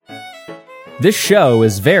This show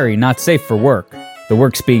is very not safe for work. The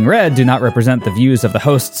works being read do not represent the views of the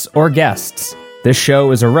hosts or guests. This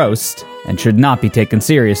show is a roast and should not be taken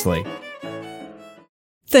seriously.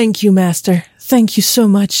 Thank you, Master. Thank you so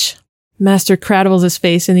much. Master cradles his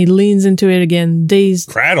face and he leans into it again, dazed.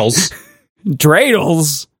 Cradles?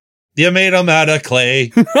 Dreidels! You made them out of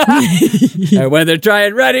clay. And when they're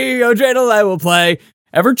trying ready, oh dreidel, I will play.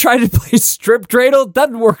 Ever tried to play strip dreidel?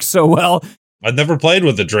 Doesn't work so well. I've never played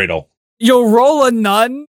with a dreidel. You'll roll a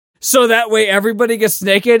nun, so that way everybody gets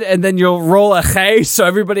naked, and then you'll roll a chay, so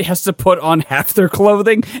everybody has to put on half their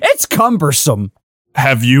clothing. It's cumbersome.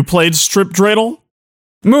 Have you played strip dreidel?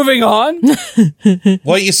 Moving on.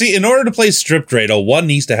 Well, you see, in order to play strip dreidel, one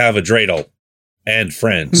needs to have a dreidel. And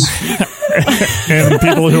friends. And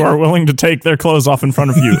people who are willing to take their clothes off in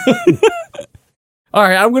front of you. All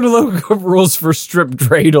right, I'm going to look up rules for strip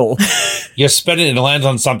dreidel. You spin it and it lands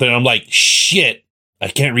on something, and I'm like, shit, I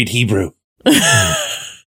can't read Hebrew.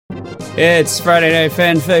 It's Friday Night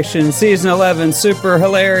Fanfiction, Season 11, super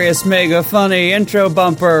hilarious, mega funny intro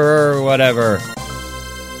bumper, or whatever.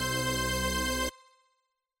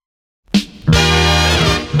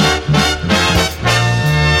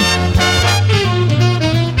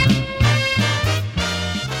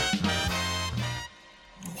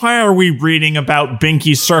 Why are we reading about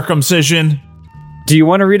Binky's circumcision? Do you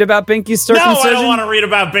want to read about Binky's circumcision? No, I don't want to read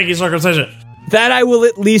about Binky's circumcision. That I will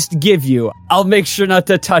at least give you. I'll make sure not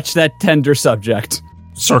to touch that tender subject.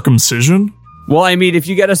 Circumcision? Well, I mean, if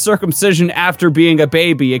you get a circumcision after being a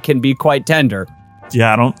baby, it can be quite tender.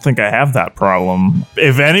 Yeah, I don't think I have that problem.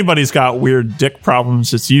 If anybody's got weird dick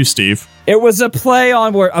problems, it's you, Steve. It was a play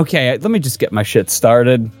on word. Okay, let me just get my shit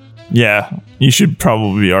started. Yeah, you should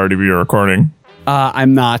probably already be recording.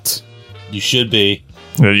 I'm not. You should be.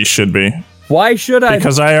 Yeah, you should be. Why should I?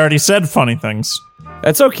 Because I already said funny things.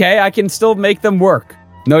 That's okay, I can still make them work.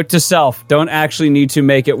 Note to self, don't actually need to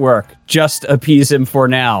make it work. Just appease him for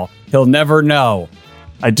now. He'll never know.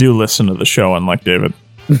 I do listen to the show, unlike David.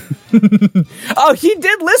 Oh, he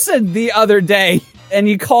did listen the other day, and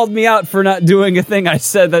he called me out for not doing a thing I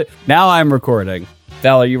said that... Now I'm recording.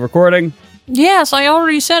 Val, are you recording? Yes, I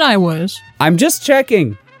already said I was. I'm just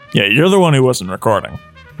checking. Yeah, you're the one who wasn't recording.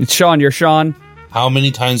 It's Sean, you're Sean. How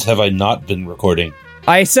many times have I not been recording?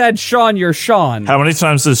 I said Sean, you're Sean. How many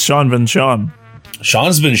times has Sean been Sean?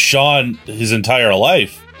 Sean's been Sean his entire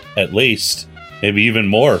life, at least. Maybe even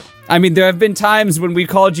more. I mean, there have been times when we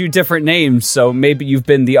called you different names, so maybe you've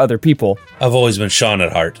been the other people. I've always been Sean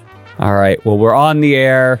at heart. All right, well, we're on the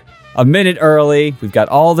air a minute early. We've got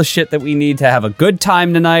all the shit that we need to have a good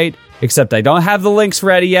time tonight, except I don't have the links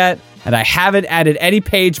ready yet, and I haven't added any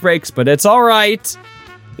page breaks, but it's all right.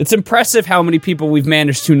 It's impressive how many people we've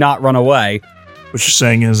managed to not run away. What you're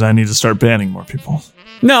saying is I need to start banning more people.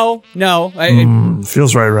 No.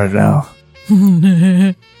 Feels right now.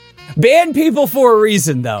 Ban people for a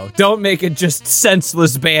reason, though. Don't make it just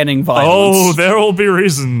senseless banning violence. Oh, there will be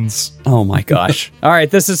reasons. Oh my gosh. All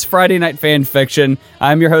right, this is Friday Night Fanfiction.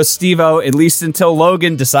 I'm your host, Steve-O, at least until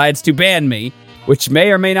Logan decides to ban me, which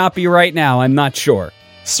may or may not be right now. I'm not sure.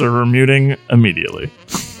 Server muting immediately.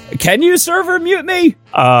 Can you server mute me?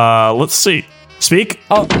 Let's see. Speak?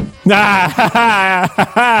 Oh. Wow. All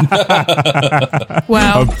right,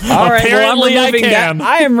 well, I'm Apparently I removing can. that.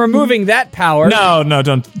 I am removing that power. No,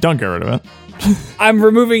 don't get rid of it. I'm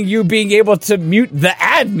removing you being able to mute the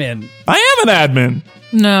admin. I am an admin.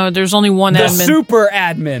 No, there's only one The admin. super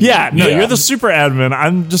admin. Yeah, no, Yeah. you're the super admin.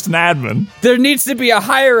 I'm just an admin. There needs to be a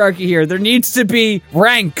hierarchy here. There needs to be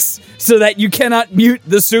ranks so that you cannot mute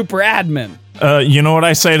the super admin. You know what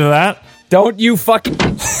I say to that? Don't you fucking...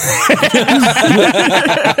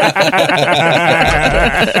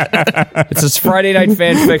 This is Friday Night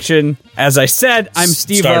Fanfiction. As I said, I'm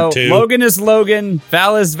Steve-O. Start two. Logan is Logan.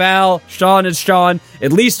 Val is Val. Sean is Sean.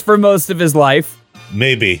 At least for most of his life.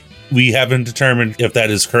 Maybe. We haven't determined if that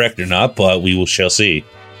is correct or not, but shall see.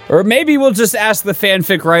 Or maybe we'll just ask the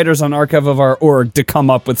fanfic writers on Archive of Our Org to come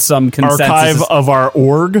up with some consensus. Archive of our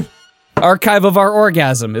org? Archive of Our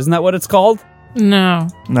Orgasm. Isn't that what it's called? No.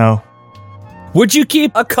 No. Would you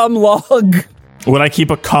keep a cum log? Would I keep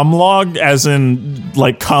a cum log, as in,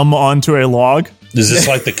 like, cum onto a log? Is this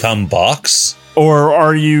like the cum box? Or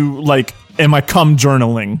are you, like, am I cum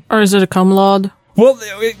journaling? Or is it a cum lord? Well,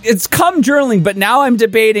 it's cum journaling, but now I'm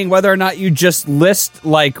debating whether or not you just list,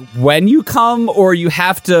 like, when you cum, or you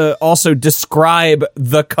have to also describe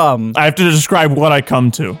the cum. I have to describe what I come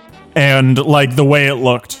to, and, like, the way it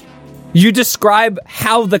looked. You describe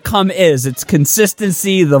how the cum is, its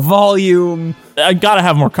consistency, the volume. I gotta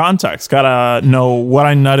have more context. Gotta know what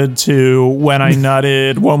I nutted to, when I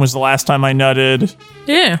nutted, when was the last time I nutted.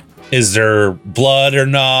 Yeah. Is there blood or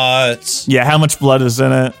not? Yeah, how much blood is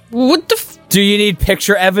in it? What the Do you need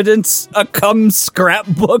picture evidence? A cum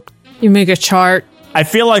scrapbook? You make a chart. I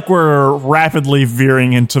feel like we're rapidly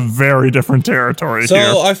veering into very different territory So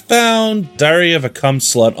here. I found Diary of a Cum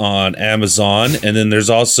Slut on Amazon, and then there's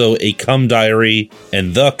also a Cum Diary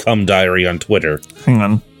and the Cum Diary on Twitter. Hang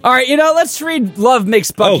on. All right, let's read Love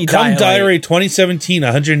Makes Bucky Cum Dilate. Diary 2017,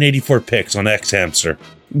 184 pics on X Hamster.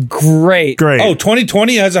 Great. Great. Oh,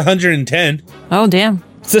 2020 has 110. Oh, damn.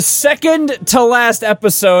 It's the second to last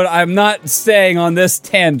episode. I'm not staying on this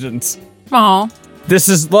tangent. Aw. This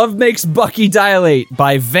is Love Makes Bucky Dilate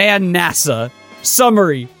by Van Nassa.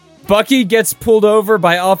 Summary. Bucky gets pulled over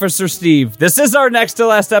by Officer Steve. This is our next to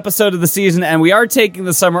last episode of the season, and we are taking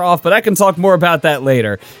the summer off, but I can talk more about that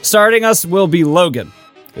later. Starting us will be Logan,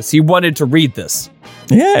 because he wanted to read this.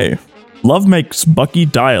 Yay. Love Makes Bucky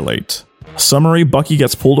Dilate. Summary: Bucky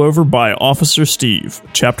gets pulled over by Officer Steve.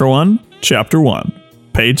 Chapter 1, Chapter 1,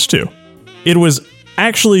 Page 2. It was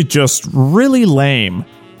actually just really lame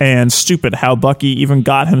and stupid how Bucky even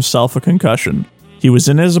got himself a concussion. He was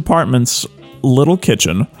in his apartment's little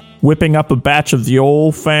kitchen, whipping up a batch of the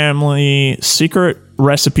old family secret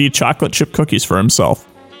recipe chocolate chip cookies for himself.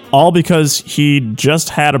 All because he just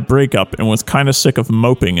had a breakup and was kind of sick of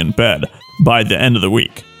moping in bed by the end of the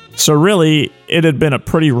week. So really, it had been a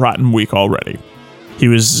pretty rotten week already. He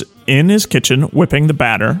was in his kitchen whipping the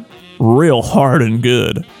batter real hard and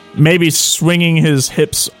good, maybe swinging his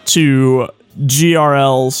hips to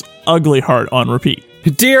GRL's Ugly Heart on repeat.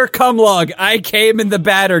 Dear Cumlog, I came in the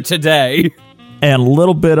batter today. And a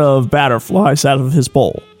little bit of batter flies out of his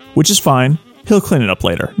bowl, which is fine. He'll clean it up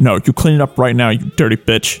later. No, you clean it up right now, you dirty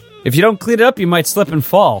bitch. If you don't clean it up, you might slip and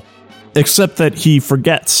fall. Except that he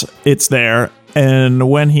forgets it's there, and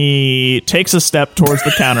when he takes a step towards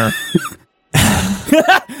the counter,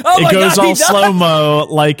 it goes all slow-mo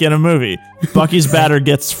like in a movie. Bucky's batter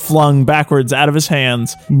gets flung backwards out of his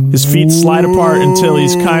hands. His feet slide apart until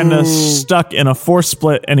he's kind of stuck in a force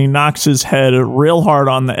split, and he knocks his head real hard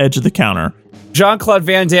on the edge of the counter. Jean-Claude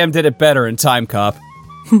Van Damme did it better in Time Cop.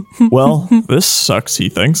 Well, this sucks, he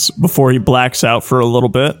thinks, before he blacks out for a little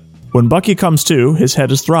bit. When Bucky comes to, his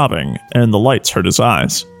head is throbbing, and the lights hurt his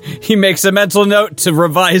eyes. He makes a mental note to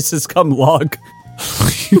revise his cum log.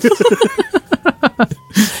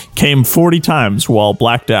 Came 40 times while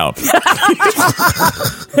blacked out. The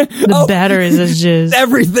batter is his jizz.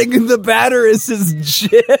 Everything in the batter is his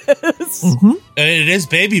jizz. And it is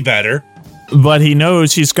baby batter. But he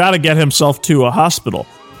knows he's got to get himself to a hospital,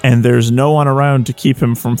 and there's no one around to keep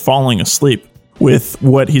him from falling asleep with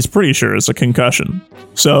what he's pretty sure is a concussion.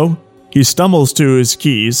 So he stumbles to his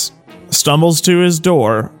keys, stumbles to his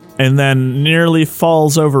door, and then nearly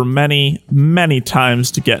falls over many, many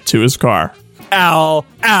times to get to his car. Ow,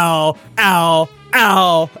 ow, ow,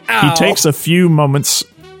 ow, ow. He takes a few moments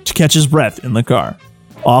to catch his breath in the car.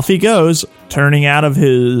 Off he goes, turning out of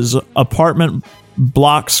his apartment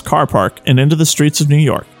block's car park and into the streets of New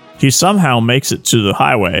York. He somehow makes it to the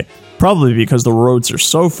highway, probably because the roads are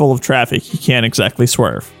so full of traffic he can't exactly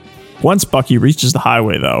swerve. Once Bucky reaches the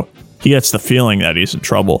highway, though, he gets the feeling that he's in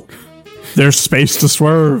trouble. There's space to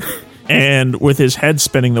swerve. And with his head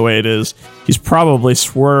spinning the way it is, he's probably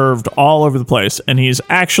swerved all over the place, and he's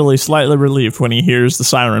actually slightly relieved when he hears the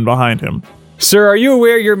siren behind him. Sir, are you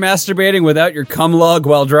aware you're masturbating without your cum log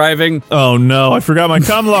while driving? Oh no, I forgot my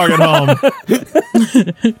cum log at home.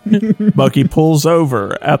 Bucky pulls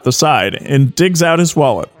over at the side and digs out his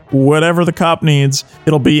wallet. Whatever the cop needs,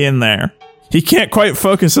 it'll be in there. He can't quite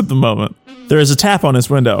focus at the moment. There is a tap on his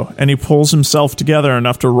window, and he pulls himself together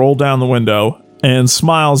enough to roll down the window and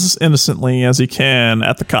smiles as innocently as he can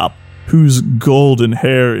at the cop, whose golden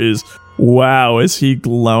hair is, wow, is he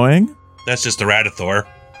glowing? That's just the Radithor.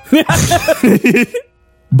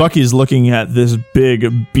 Bucky's looking at this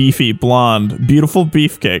big, beefy, blonde, beautiful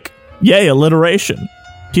beefcake. Yay, alliteration.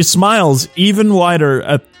 He smiles even wider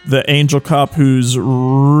at the angel cop whose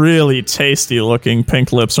really tasty-looking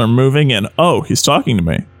pink lips are moving, and oh, he's talking to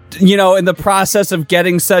me. You know, in the process of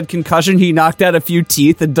getting said concussion, he knocked out a few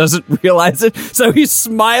teeth and doesn't realize it, so he's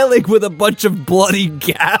smiling with a bunch of bloody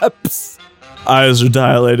gaps. Eyes are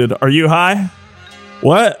dilated. Are you high?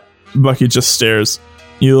 What? Bucky just stares.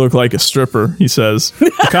 You look like a stripper, he says.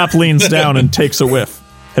 The cop leans down and takes a whiff.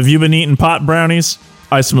 Have you been eating pot brownies?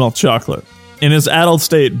 I smell chocolate. In his adult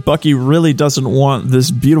state, Bucky really doesn't want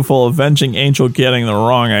this beautiful avenging angel getting the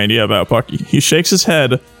wrong idea about Bucky. He shakes his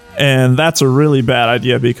head, and that's a really bad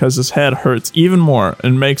idea because his head hurts even more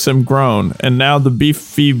and makes him groan, and now the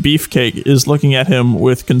beefy beefcake is looking at him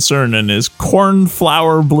with concern in his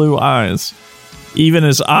cornflower blue eyes. Even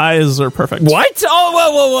his eyes are perfect. What?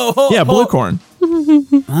 Oh, whoa. Yeah, blue corn.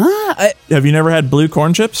 Have you never had blue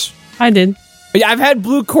corn chips? I did. Yeah, I've had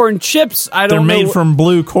blue corn chips. I They're don't know. made from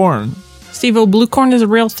blue corn. Steve-O, blue corn is a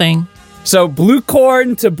real thing. So blue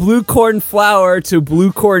corn to blue corn flour to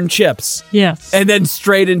blue corn chips. Yes. And then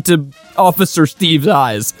straight into Officer Steve's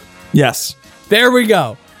eyes. Yes. There we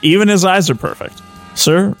go. Even his eyes are perfect.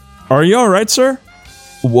 Sir, are you all right, sir?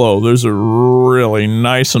 Whoa, there's a really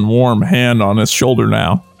nice and warm hand on his shoulder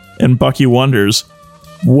now. And Bucky wonders,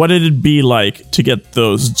 what did it be like to get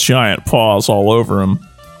those giant paws all over him?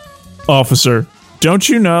 Officer, don't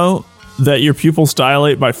you know that your pupils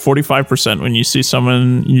dilate by 45% when you see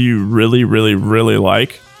someone you really, really, really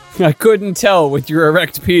like? I couldn't tell with your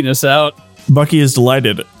erect penis out. Bucky is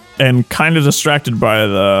delighted and kind of distracted by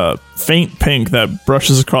the faint pink that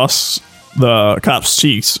brushes across the cop's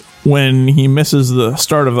cheeks when he misses the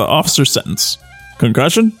start of the officer's sentence.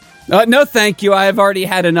 Concussion? No, thank you. I have already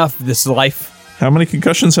had enough of this life. How many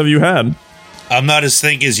concussions have you had? I'm not as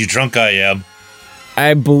thick as you drunk I am.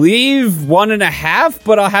 I believe 1.5,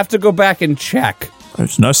 but I'll have to go back and check.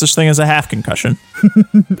 There's no such thing as a half concussion.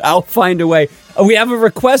 I'll find a way. We have a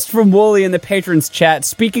request from Wooly in the patrons chat.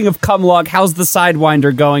 Speaking of Cumlog, how's the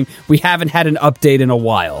Sidewinder going? We haven't had an update in a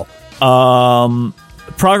while.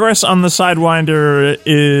 Progress on the Sidewinder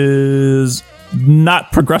is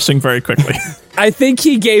not progressing very quickly. I think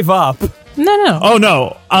he gave up. No. Oh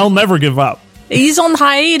no, I'll never give up. He's on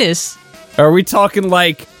hiatus. Are we talking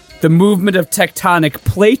like the movement of tectonic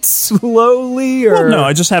plates slowly? Or Well, no,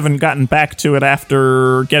 I just haven't gotten back to it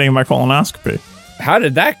after getting my colonoscopy. How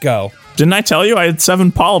did that go? Didn't I tell you I had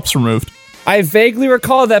 7 polyps removed? I vaguely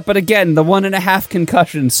recall that, but again, the 1.5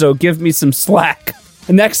 concussion, so give me some slack.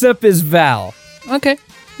 Next up is Val. Okay.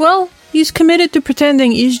 Well, he's committed to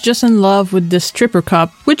pretending he's just in love with this stripper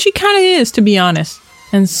cop, which he kind of is, to be honest.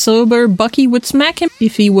 And sober Bucky would smack him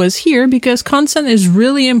if he was here because consent is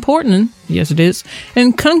really important. Yes, it is.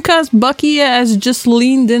 And concussed Bucky has just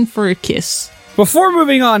leaned in for a kiss. Before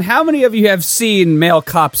moving on, how many of you have seen male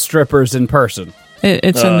cop strippers in person?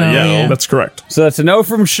 It's a no. Yeah, that's correct. So that's a no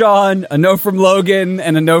from Sean, a no from Logan,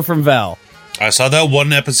 and a no from Val. I saw that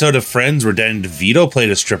one episode of Friends where Danny DeVito played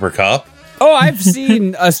a stripper cop. Oh, I've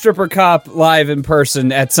seen a stripper cop live in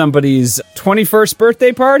person at somebody's 21st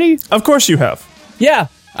birthday party. Of course you have. Yeah,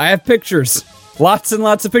 I have pictures. Lots and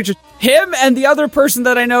lots of pictures. Him and the other person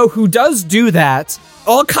that I know who does do that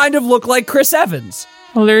all kind of look like Chris Evans.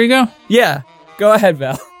 Well, there you go. Yeah, go ahead,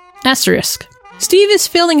 Val. Asterisk. Steve is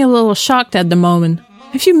feeling a little shocked at the moment.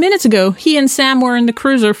 A few minutes ago, he and Sam were in the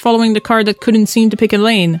cruiser following the car that couldn't seem to pick a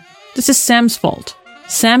lane. This is Sam's fault.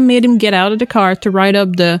 Sam made him get out of the car to write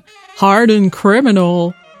up the hardened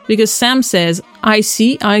criminal because Sam says, I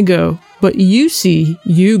see, I go. But you see,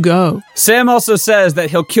 you go. Sam also says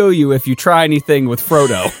that he'll kill you if you try anything with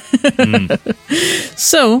Frodo.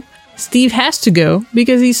 So, Steve has to go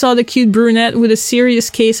because he saw the cute brunette with a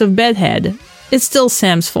serious case of bedhead. It's still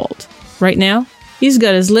Sam's fault. Right now, he's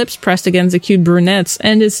got his lips pressed against the cute brunettes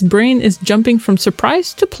and his brain is jumping from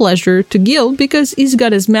surprise to pleasure to guilt because he's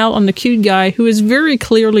got his mouth on the cute guy who is very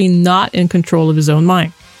clearly not in control of his own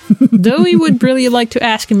mind. Though he would really like to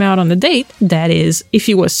ask him out on a date, that is, if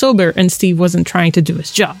he was sober and Steve wasn't trying to do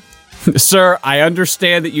his job. Sir, I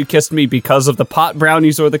understand that you kissed me because of the pot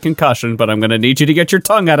brownies or the concussion, but I'm going to need you to get your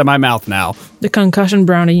tongue out of my mouth now. The concussion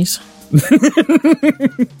brownies.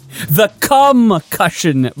 The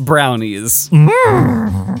cum-cussion brownies.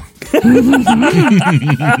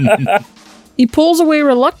 He pulls away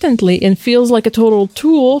reluctantly and feels like a total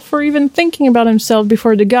tool for even thinking about himself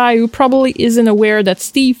before the guy who probably isn't aware that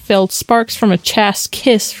Steve felt sparks from a chaste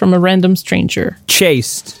kiss from a random stranger.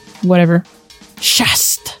 Chaste. Whatever.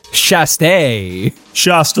 Chaste. Chaste.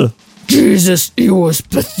 Shasta. Jesus, it was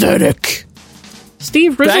pathetic.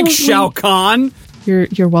 Steve resolutely... Thanks, Shao Kahn.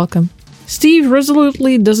 You're welcome. Steve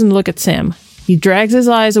resolutely doesn't look at Sam. He drags his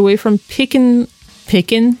eyes away from pickled,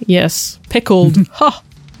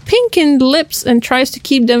 pinkened lips and tries to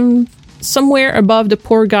keep them somewhere above the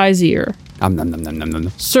poor guy's ear.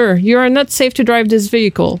 Sir, you are not safe to drive this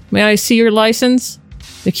vehicle. May I see your license?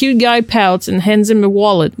 The cute guy pouts and hands him a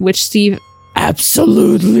wallet, which Steve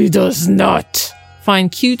absolutely does not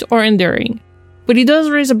find cute or endearing. But he does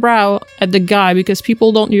raise a brow at the guy because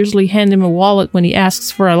people don't usually hand him a wallet when he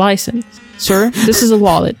asks for a license. Sir, this is a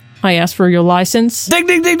wallet. I asked for your license. Ding,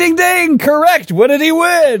 ding, ding, ding, ding. Correct. What did he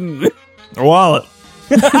win? A wallet.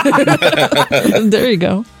 There you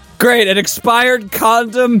go. Great. An expired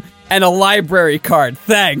condom and a library card.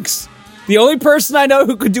 Thanks. The only person I know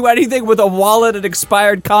who could do anything with a wallet, an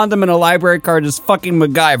expired condom, and a library card is fucking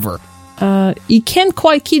MacGyver. He can't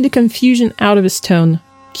quite keep the confusion out of his tone.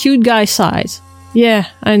 Cute guy sighs. Yeah,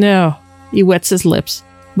 I know. He wets his lips.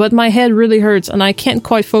 But my head really hurts and I can't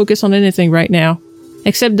quite focus on anything right now.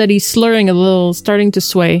 Except that he's slurring a little, starting to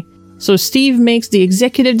sway. So Steve makes the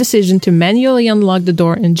executive decision to manually unlock the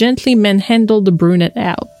door and gently manhandle the brunette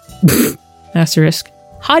out. Asterisk.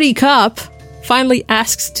 Hottie Cop finally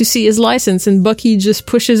asks to see his license and Bucky just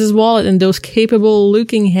pushes his wallet in those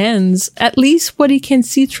capable-looking hands, at least what he can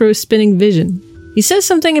see through his spinning vision. He says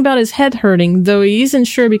something about his head hurting, though he isn't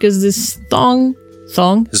sure because this thong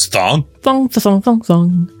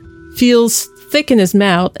feels thick in his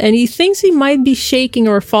mouth, and he thinks he might be shaking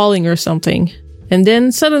or falling or something. And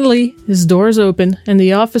then suddenly, his doors open, and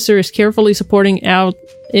the officer is carefully supporting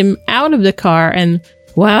him out of the car, and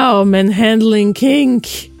wow, manhandling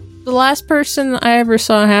kink. The last person I ever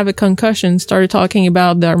saw have a concussion started talking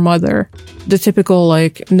about their mother. The typical,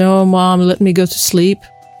 like, no, mom, let me go to sleep.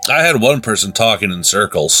 I had one person talking in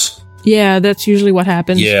circles. Yeah, that's usually what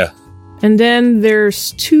happens. Yeah. And then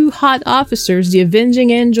there's two hot officers, the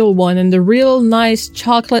Avenging Angel one and the real nice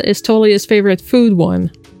chocolate is totally his favorite food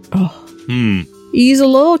one. Oh. He's a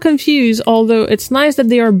little confused, although it's nice that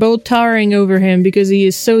they are both towering over him because he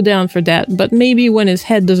is so down for that, but maybe when his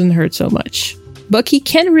head doesn't hurt so much. Bucky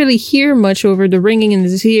can't really hear much over the ringing in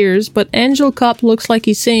his ears, but Angel Cop looks like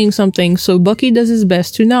he's saying something, so Bucky does his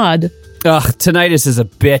best to nod. Ugh, tinnitus is a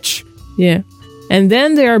bitch. Yeah. And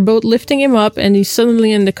then they are both lifting him up, and he's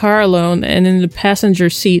suddenly in the car alone and in the passenger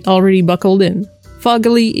seat already buckled in.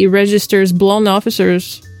 Foggily, he registers blonde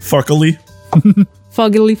officers. Fuckily.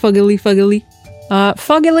 Foggily.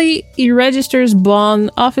 Foggily, he registers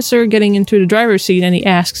blonde officer getting into the driver's seat, and he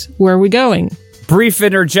asks, where are we going? Brief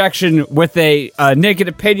interjection with a naked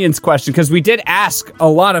opinions question, because we did ask a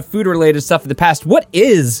lot of food-related stuff in the past. What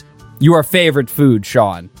is your favorite food,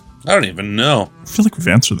 Sean? I don't even know. I feel like we've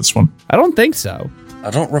answered this one. I don't think so.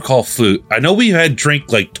 I don't recall food. I know we had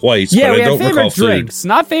drink like twice, yeah, but I don't recall favorite drinks,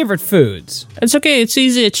 not favorite foods. It's okay, it's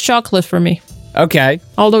easy, it's chocolate for me. Okay.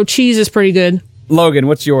 Although cheese is pretty good. Logan,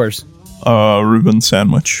 what's yours? Reuben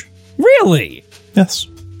sandwich. Really? Yes.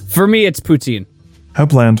 For me, it's poutine. How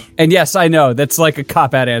bland. And yes, I know, that's like a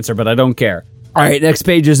cop-out answer, but I don't care. All right, next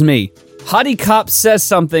page is me. Hottie Cop says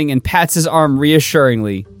something and pats his arm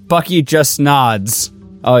reassuringly. Bucky just nods.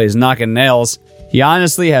 Oh, he's knocking nails. He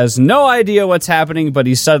honestly has no idea what's happening, but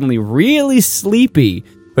he's suddenly really sleepy,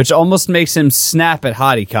 which almost makes him snap at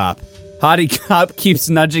Hottie Cop. Hottie Cop keeps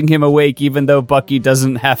nudging him awake even though Bucky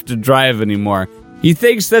doesn't have to drive anymore. He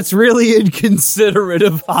thinks that's really inconsiderate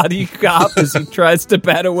of Hottie Cop as he tries to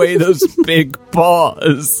bat away those big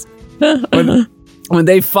paws. When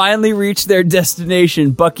they finally reach their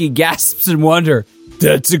destination, Bucky gasps in wonder.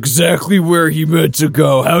 That's exactly where he meant to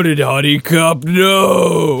go. How did Hottie Cop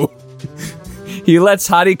know? He lets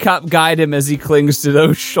Hottie Cop guide him as he clings to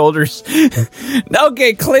those shoulders.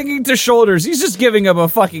 Okay, clinging to shoulders. He's just giving him a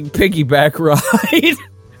fucking piggyback ride.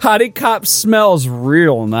 Hottie Cop smells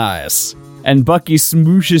real nice. And Bucky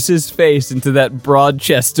smooshes his face into that broad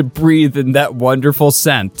chest to breathe in that wonderful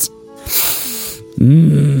scent.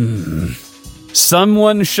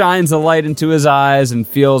 Someone shines a light into his eyes and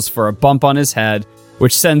feels for a bump on his head,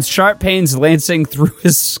 which sends sharp pains lancing through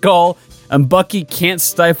his skull, and Bucky can't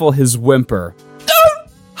stifle his whimper.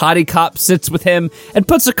 Hottie Cop sits with him and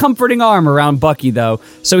puts a comforting arm around Bucky, though,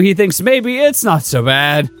 so he thinks maybe it's not so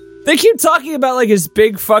bad. They keep talking about, like, his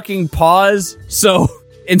big fucking paws, so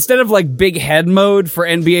instead of, like, big head mode for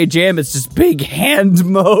NBA Jam, it's just big hand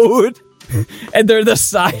mode. And they're the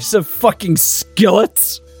size of fucking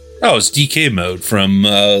skillets. Oh, it's DK mode from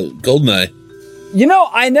GoldenEye. You know,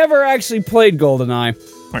 I never actually played GoldenEye.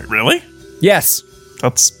 Wait, really? Yes.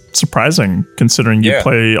 That's surprising, considering you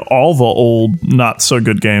play all the old,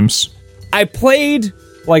 not-so-good games. I played,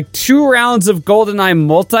 like, 2 rounds of GoldenEye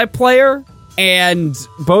multiplayer, and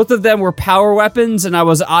both of them were power weapons, and I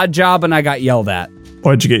was odd job, and I got yelled at.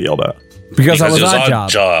 Why'd you get yelled at? Because I was odd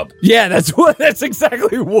job. Yeah, that's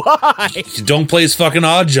exactly why. Don't play his fucking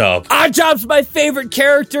Odd Job. Odd Job's my favorite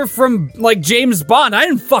character from, like, James Bond. I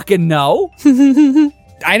didn't fucking know.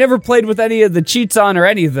 I never played with any of the cheats on or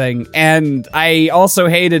anything, and I also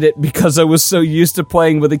hated it because I was so used to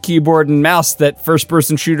playing with a keyboard and mouse that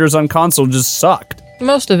first-person shooters on console just sucked.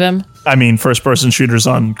 Most of them. I mean, first-person shooters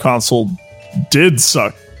on console did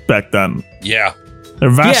suck back then. Yeah. They're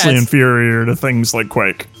vastly inferior to things like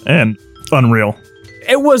Quake and Unreal.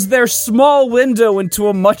 It was their small window into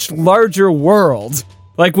a much larger world.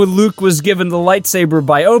 Like when Luke was given the lightsaber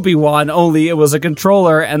by Obi-Wan, only it was a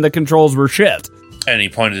controller and the controls were shit. And he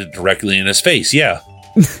pointed it directly in his face, yeah.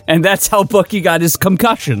 And that's how Bucky got his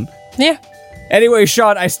concussion. Yeah. Anyway,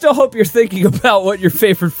 Sean, I still hope you're thinking about what your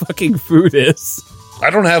favorite fucking food is. I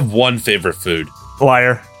don't have one favorite food.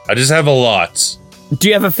 Liar. I just have a lot. Do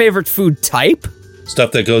you have a favorite food type?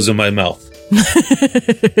 Stuff that goes in my mouth.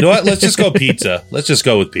 You know what? Let's just go pizza. Let's just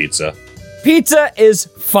go with pizza. Pizza is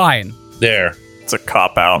fine. There. It's a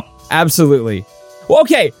cop-out. Absolutely. Well,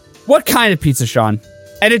 okay, what kind of pizza, Sean?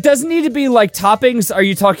 And it doesn't need to be like toppings. Are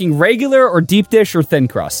you talking regular or deep dish or thin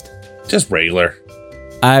crust? Just regular.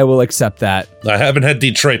 I will accept that. I haven't had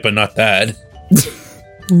Detroit, but not that.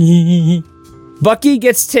 Bucky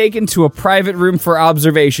gets taken to a private room for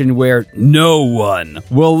observation where no one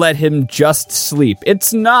will let him just sleep.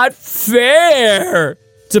 It's not fair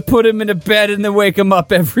to put him in a bed and then wake him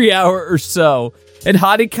up every hour or so. And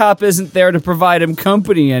Hottie Cop isn't there to provide him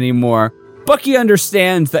company anymore. Bucky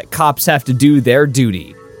understands that cops have to do their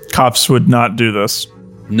duty. Cops would not do this.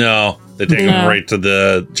 No, they take him right to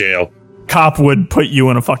the jail. Cop would put you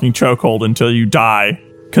in a fucking chokehold until you die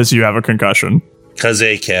because you have a concussion. Cause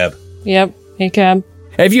ACAB. Yep. Hey, Cab.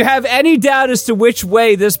 If you have any doubt as to which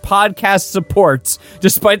way this podcast supports,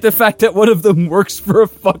 despite the fact that one of them works for a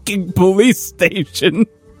fucking police station.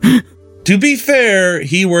 To be fair,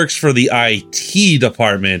 he works for the IT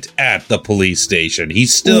department at the police station. He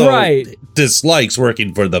still dislikes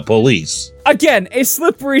working for the police. Again, a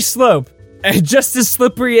slippery slope. And just as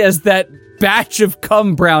slippery as that batch of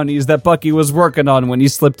cum brownies that Bucky was working on when he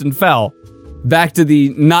slipped and fell. Back to the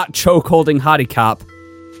not choke-holding Hottie Cop.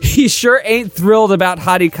 He sure ain't thrilled about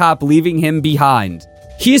Hottie Cop leaving him behind.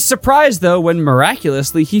 He's surprised, though, when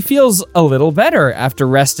miraculously he feels a little better after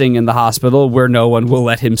resting in the hospital where no one will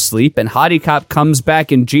let him sleep, and Hottie Cop comes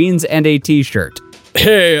back in jeans and a t-shirt.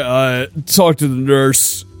 Hey, talk to the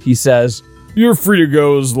nurse, he says. You're free to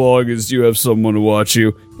go as long as you have someone to watch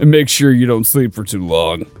you, and make sure you don't sleep for too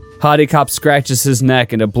long. Hottie Cop scratches his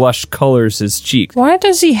neck and a blush colors his cheek. Why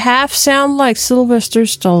does he half sound like Sylvester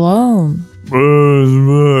Stallone?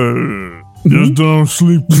 Just don't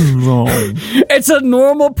sleep too long. It's a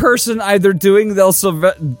normal person either doing their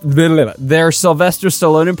Sylvester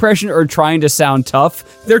Stallone impression or trying to sound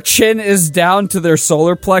tough. Their chin is down to their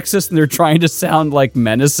solar plexus and they're trying to sound like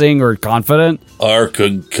menacing or confident. Our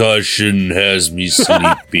concussion has me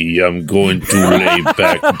sleepy. I'm going to lay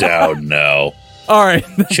back down now. All right.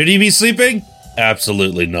 Should he be sleeping?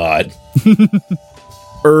 Absolutely not.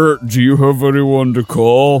 Do you have anyone to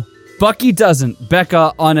call? Bucky doesn't.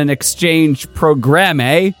 Becca on an exchange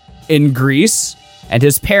programme in Greece, and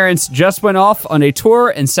his parents just went off on a tour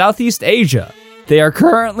in Southeast Asia. They are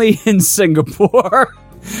currently in Singapore.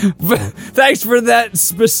 Thanks for that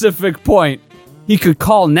specific point. He could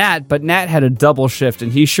call Nat, but Nat had a double shift,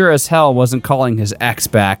 and he sure as hell wasn't calling his ex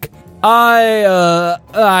back. I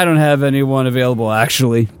don't have anyone available,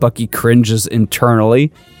 actually. Bucky cringes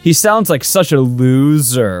internally. He sounds like such a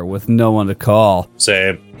loser with no one to call.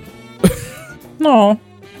 Same. No.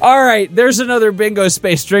 All right, there's another bingo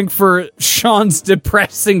space drink for Sean's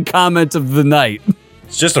depressing comment of the night.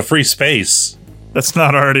 It's just a free space. That's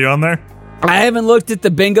not already on there? I haven't looked at the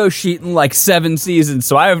bingo sheet in like 7 seasons,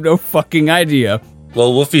 so I have no fucking idea.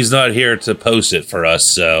 Well, Wolfie's not here to post it for us,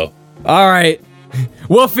 so... All right.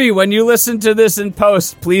 Wolfie, when you listen to this in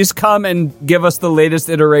post, please come and give us the latest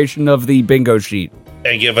iteration of the bingo sheet.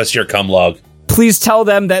 And give us your cum log. Please tell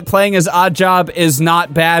them that playing as Oddjob is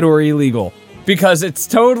not bad or illegal. Because it's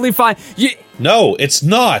totally fine. No, it's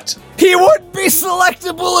not. He wouldn't be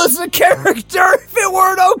selectable as a character if it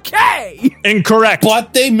weren't okay. Incorrect.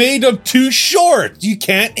 But they made him too short. You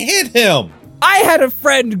can't hit him. I had a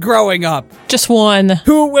friend growing up. Just one.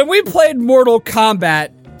 Who, when we played Mortal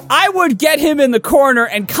Kombat, I would get him in the corner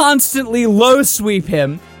and constantly low sweep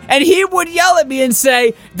him. And he would yell at me and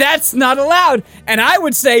say, "That's not allowed." And I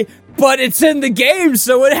would say, "But it's in the game,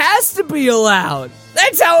 so it has to be allowed."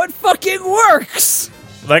 That's how it fucking works.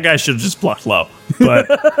 That guy should have just blocked low.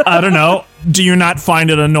 But I don't know. Do you not find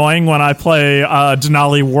it annoying when I play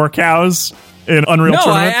Denali Warcows in Unreal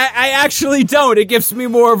Tournament? No, I actually don't. It gives me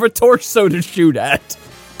more of a torso to shoot at.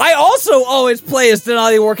 I also always play as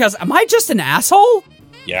Denali Warcows. Am I just an asshole?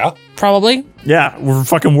 Yeah. Probably. Yeah, we're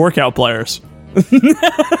fucking workout players.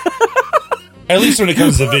 At least when it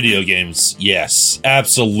comes to video games, yes,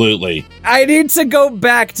 absolutely. I need to go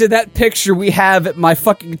back to that picture we have at my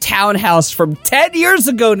fucking townhouse from 10 years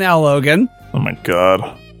ago now, Logan. Oh my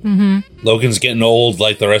god. Mm-hmm. Logan's getting old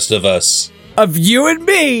like the rest of us. Of you and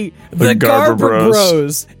me, the Garber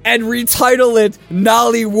Bros, and retitle it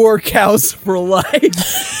Nolly Warcows for Life.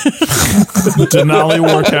 Denali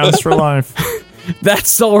Warcows for life.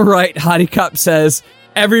 That's all right, Hottie Cop says.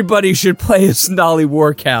 Everybody should play as Nolly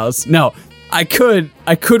Warcows. No. I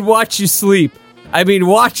could watch you sleep. I mean,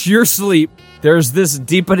 watch your sleep. There's this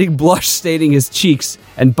deepening blush staining his cheeks,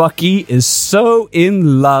 and Bucky is so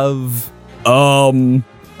in love.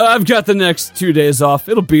 I've got the next 2 days off.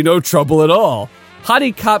 It'll be no trouble at all.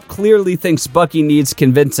 Hottie Cop clearly thinks Bucky needs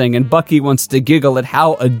convincing, and Bucky wants to giggle at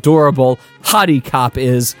how adorable Hottie Cop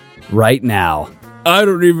is right now. I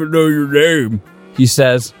don't even know your name, he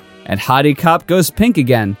says, and Hottie Cop goes pink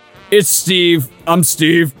again. It's Steve. I'm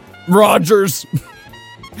Steve Rogers.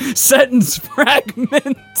 Sentence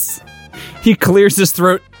fragments. He clears his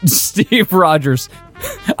throat. Steve Rogers.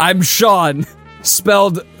 I'm Sean.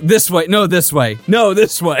 Spelled this way. No, this way. No,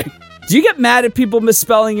 this way. Do you get mad at people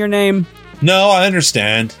misspelling your name? No, I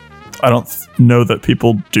understand. I don't know that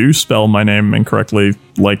people do spell my name incorrectly,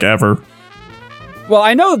 like, ever. Well,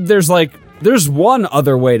 I know there's one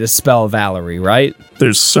other way to spell Valerie, right?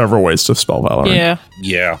 There's several ways to spell Valerie.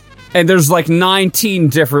 Yeah. And there's 19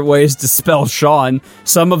 different ways to spell Sean,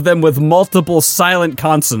 some of them with multiple silent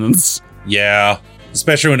consonants. Yeah,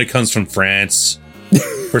 especially when it comes from France,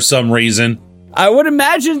 for some reason. I would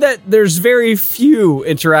imagine that there's very few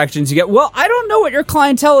interactions you get. Well, I don't know what your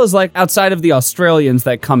clientele is like outside of the Australians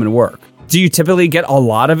that come and work. Do you typically get a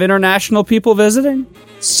lot of international people visiting?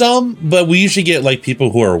 Some, but we usually get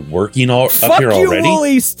people who are working up here already. Fuck you,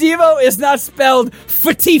 Wooly. Steve-O is not spelled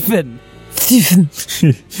Fatiefen.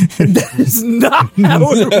 That is not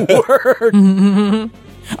how it works. I'm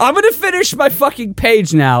gonna finish my fucking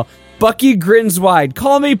page now. Bucky grins wide.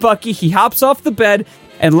 Call me Bucky. He hops off the bed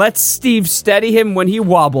and lets Steve steady him when he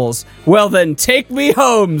wobbles. Well then, take me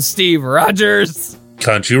home, Steve Rogers.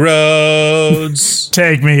 Country roads.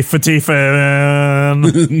 Take me, Fatiefen.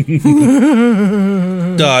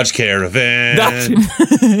 Dodge Caravan.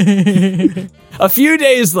 A few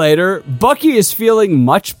days later, Bucky is feeling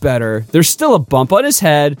much better. There's still a bump on his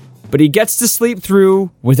head, but he gets to sleep through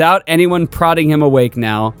without anyone prodding him awake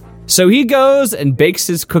now. So he goes and bakes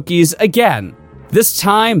his cookies again. This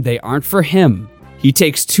time, they aren't for him. He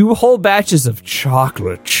takes 2 whole batches of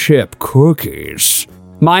chocolate chip cookies,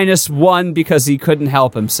 -1 because he couldn't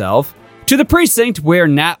help himself, to the precinct where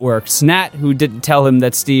Nat works. Nat, who didn't tell him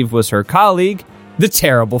that Steve was her colleague, the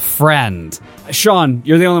terrible friend. Sean,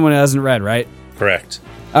 you're the only one who hasn't read, right? Correct.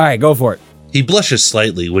 All right, go for it. He blushes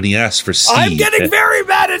slightly when he asks for Steve. I'm getting very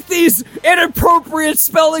mad at these inappropriate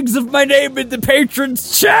spellings of my name in the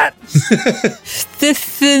patrons chat.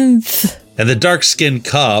 And the dark-skinned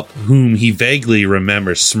cop, whom he vaguely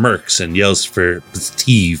remembers, smirks and yells for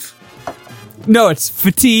Steve. No, it's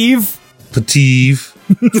Fative.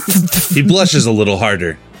 He blushes a little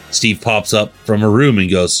harder. Steve pops up from a room and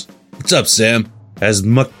goes, "What's up, Sam?" As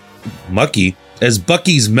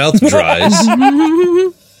Bucky's mouth dries.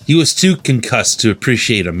 He was too concussed to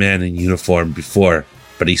appreciate a man in uniform before,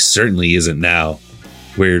 but he certainly isn't now.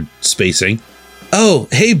 Weird spacing. "Oh,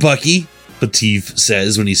 hey, Bucky," Fative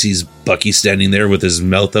says when he sees Bucky standing there with his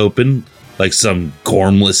mouth open like some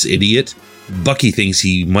gormless idiot. Bucky thinks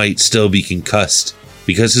he might still be concussed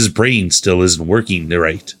because his brain still isn't working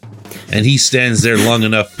right. And he stands there long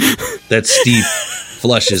enough that Steve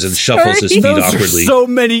flushes and shuffles his feet awkwardly. So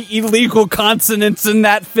many illegal consonants in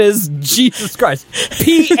that fizz. Jesus Christ.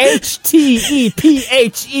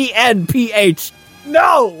 PHTEPHENPH.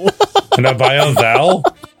 No. Can I buy a vowel?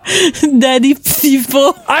 Daddy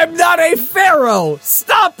people. I'm not a pharaoh.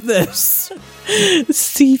 Stop this.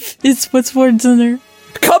 Steve, what's words in there?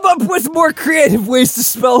 Come up with more creative ways to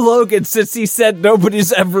spell Logan, since he said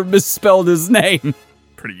nobody's ever misspelled his name.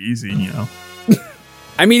 Pretty easy, you know.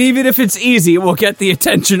 I mean, even if it's easy, it will get the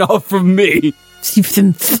attention off from me.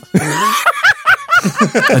 It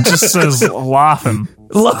just says laughing.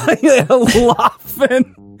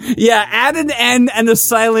 Laughing. Yeah, add an N and a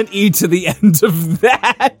silent E to the end of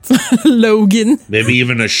that. Logan. Maybe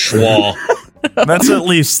even a schwa. That's at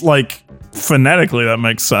least, phonetically, that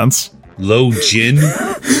makes sense. Logan.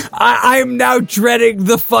 I'm now dreading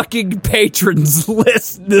the fucking patrons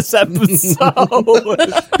list this episode.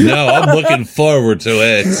 No, I'm looking forward to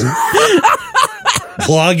it.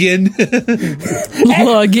 Login.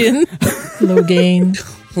 Logan.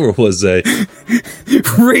 Where was I?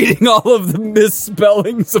 Reading all of the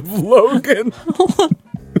misspellings of Logan.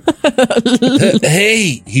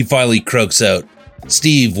 Hey, he finally croaks out.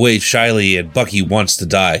 Steve waves shyly and Bucky wants to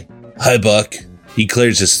die. Hi, Buck. He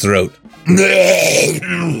clears his throat.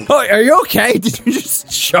 Oh, are you okay? Did you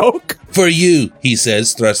just choke? For you, he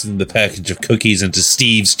says, thrusting the package of cookies into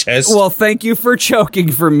Steve's chest. Well, thank you for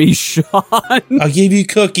choking for me, Sean. I'll give you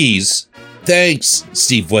cookies. Thanks.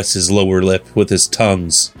 Steve wets his lower lip with his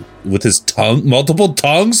tongues. With his tongue? Multiple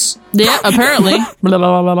tongues? Yeah, apparently. Blah,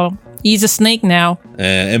 blah, blah, blah. He's a snake now.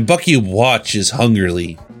 And Bucky watches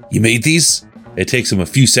hungrily. You made these? It takes him a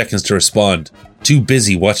few seconds to respond. Too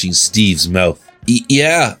busy watching Steve's mouth.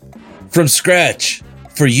 Yeah. From scratch.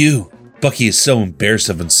 For you. Bucky is so embarrassed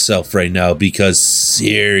of himself right now because,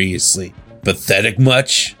 seriously, pathetic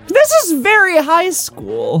much? This is very high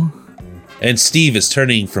school. And Steve is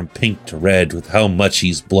turning from pink to red with how much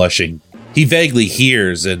he's blushing. He vaguely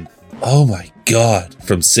hears an, "Oh my God,"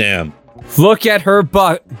 from Sam. Look at her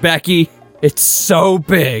butt, Becky. It's so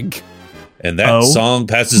big. And that song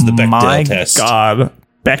passes the Bechdel test. My God,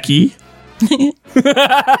 Becky.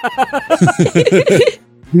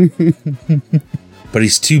 But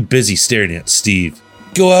he's too busy staring at Steve.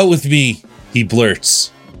 "Go out with me," he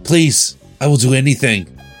blurts. "Please, I will do anything."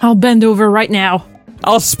 I'll bend over right now.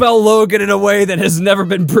 I'll spell Logan in a way that has never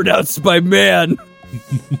been pronounced by man.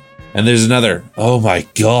 And there's another, "Oh my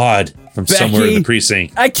God," from Becky, somewhere in the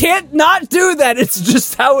precinct. I can't not do that. It's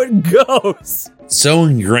just how it goes. So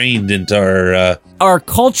ingrained into Our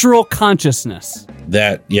cultural consciousness.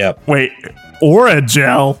 Wait,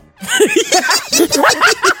 Oragel?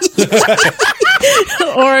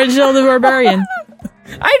 Oragel the Barbarian.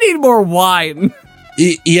 I need more wine.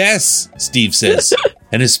 Yes, Steve says,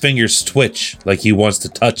 and his fingers twitch like he wants to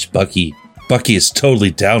touch Bucky. Bucky is totally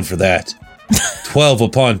down for that. 12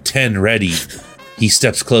 upon 10 ready. He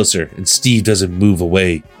steps closer, and Steve doesn't move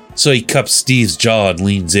away, so he cups Steve's jaw and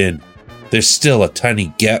leans in. There's still a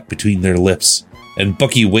tiny gap between their lips, and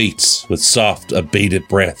Bucky waits with soft, abated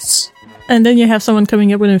breaths. And then you have someone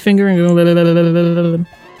coming up with a finger and going...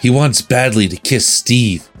 He wants badly to kiss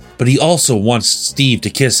Steve, but he also wants Steve to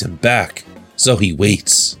kiss him back. So he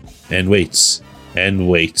waits, and waits, and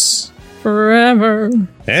waits. Forever.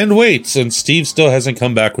 And waits, and Steve still hasn't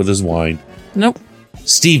come back with his wine. Nope.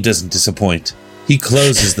 Steve doesn't disappoint. He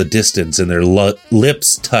closes the distance and their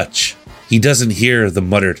lips touch. He doesn't hear the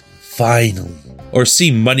muttered, "Finally," or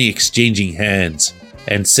see money exchanging hands,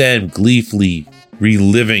 and Sam gleefully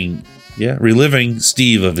reliving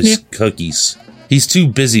Steve of his cookies. He's too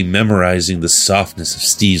busy memorizing the softness of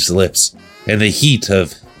Steve's lips and the heat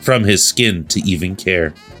from his skin to even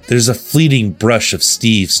care. There's a fleeting brush of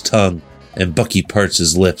Steve's tongue, and Bucky parts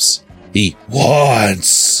his lips. He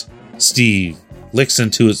wants. Steve licks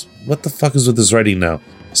into his... What the fuck is with this writing now?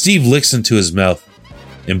 Steve licks into his mouth,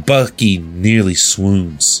 and Bucky nearly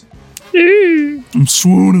swoons. I'm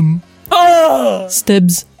swooning.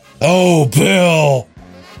 Stibs. Oh, Bill!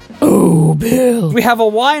 Oh, Bill. We have a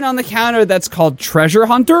wine on the counter that's called Treasure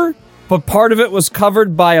Hunter, but part of it was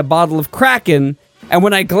covered by a bottle of Kraken, and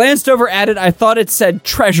when I glanced over at it, I thought it said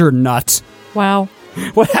Treasure Nut. Wow.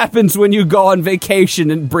 What happens when you go on vacation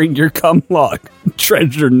and bring your cum log?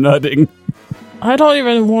 Treasure nutting. I don't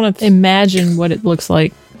even want to imagine what it looks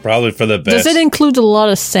like. Probably for the best. Does it include a lot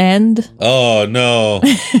of sand? Oh, no.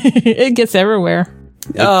 It gets everywhere.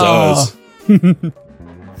 It does.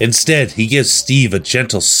 Instead, he gives Steve a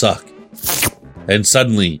gentle suck. And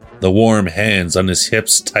suddenly, the warm hands on his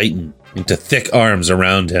hips tighten into thick arms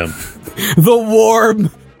around him. The warm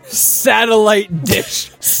satellite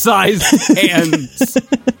dish-sized hands.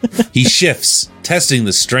 He shifts, testing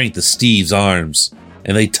the strength of Steve's arms,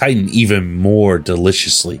 and they tighten even more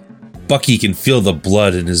deliciously. Bucky can feel the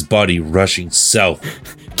blood in his body rushing south.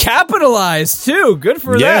 Capitalized, too. Good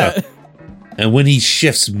for that. And when he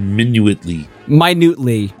shifts minutely,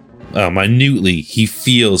 he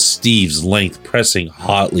feels Steve's length pressing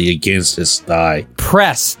hotly against his thigh.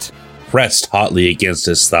 Pressed Hotly against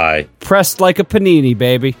his thigh. Pressed like a panini,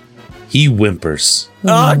 baby. He whimpers.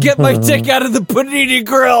 Get my dick out of the panini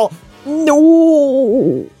grill.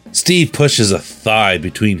 No. Steve pushes a thigh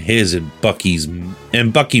between his and Bucky's,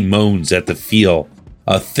 and Bucky moans at the feel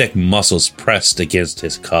of thick muscles pressed against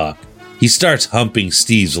his cock. He starts humping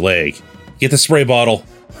Steve's leg. Get the spray bottle.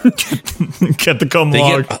 Get the cum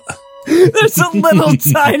log. There's a little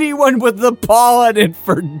tiny one with the paw on it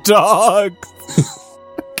for dogs.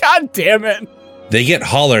 God damn it. They get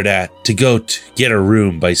hollered at to go to get a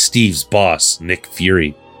room by Steve's boss, Nick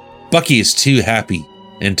Fury. Bucky is too happy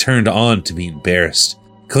and turned on to be embarrassed.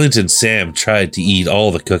 Clint and Sam tried to eat all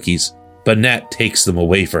the cookies, but Nat takes them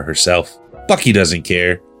away for herself. Bucky doesn't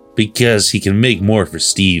care, because he can make more for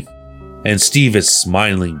Steve. And Steve is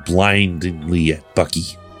smiling blindingly at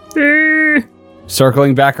Bucky.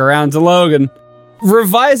 Circling back around to Logan.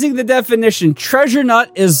 Revising the definition, treasure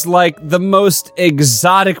nut is like the most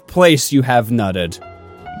exotic place you have nutted.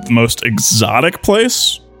 The most exotic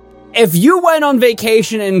place? If you went on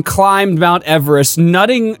vacation and climbed Mount Everest,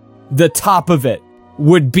 nutting the top of it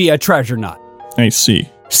would be a treasure nut. I see.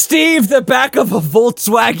 Steve, the back of a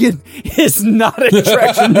Volkswagen is not a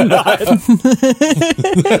treasure nut.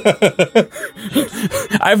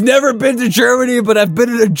 I've never been to Germany, but I've been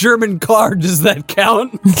in a German car. Does that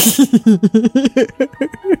count?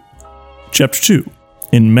 Chapter 2.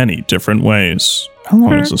 In many different ways. How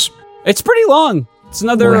long is this? It's pretty long. It's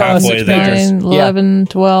another 6 pages. 9, 11,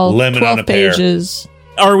 12, Lemon on 12 a pear. pages.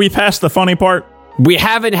 Are we past the funny part? We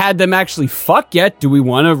haven't had them actually fuck yet. Do we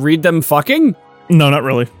want to read them fucking? No, not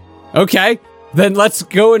really. Okay, then let's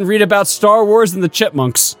go and read about Star Wars and the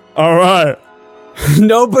Chipmunks. All right.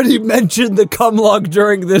 Nobody mentioned the cumlog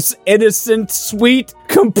during this innocent, sweet,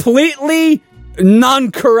 completely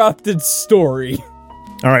non-corrupted story.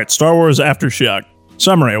 All right, Star Wars Aftershock.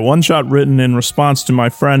 Summary, a one-shot written in response to my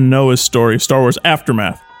friend Noah's story, Star Wars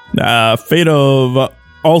Aftermath. Fate of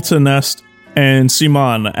Altanest and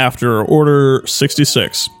Simon after Order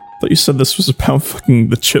 66. I thought you said this was about fucking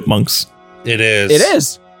the Chipmunks. It is. It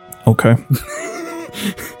is. Okay.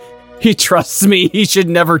 He trusts me. He should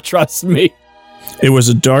never trust me. It was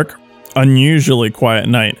a dark, unusually quiet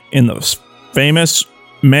night in the famous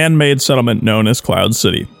man-made settlement known as Cloud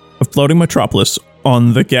City, a floating metropolis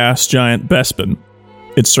on the gas giant Bespin.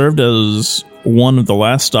 It served as one of the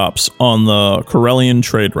last stops on the Corellian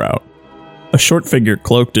trade route. A short figure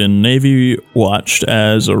cloaked in navy watched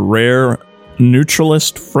as a rare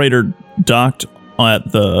neutralist freighter docked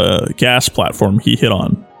at the gas platform he hit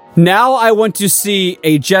on. Now I want to see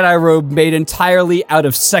a Jedi robe made entirely out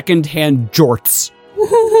of second-hand jorts.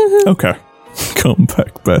 Okay. Come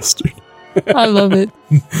back, bastard. I love it.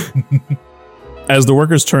 As the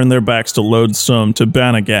workers turned their backs to load some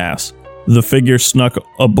Tabana gas, the figure snuck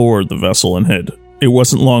aboard the vessel and hid. It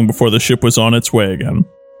wasn't long before the ship was on its way again.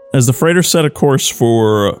 As the freighter set a course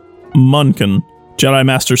for Munkin, Jedi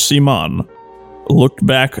Master Simon looked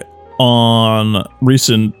back on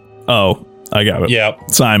recent... Oh, I got it.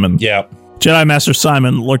 Yep. Simon. Yep. Jedi Master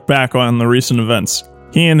Simon looked back on the recent events.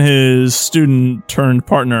 He and his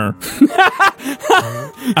student-turned-partner...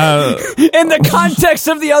 In the context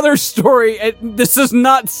of the other story, this is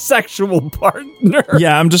not sexual partner.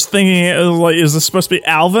 Yeah, I'm just thinking, is this supposed to be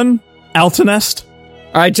Alvin? Altanest?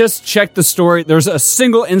 I just checked the story. There's a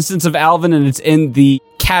single instance of Alvin, and it's in the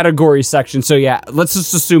category section. So yeah, let's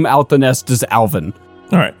just assume Altanest is Alvin.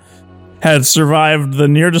 All right. Had survived the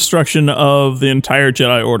near destruction of the entire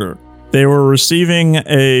Jedi Order. They were receiving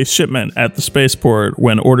a shipment at the spaceport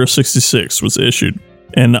when Order 66 was issued,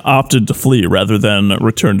 and opted to flee rather than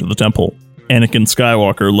return to the temple. Anakin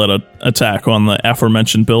Skywalker led an attack on the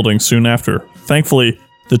aforementioned building soon after. Thankfully,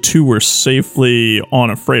 the two were safely on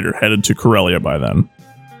a freighter headed to Corellia by then.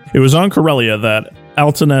 It was on Corellia that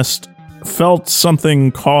Altanest felt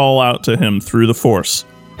something call out to him through the Force.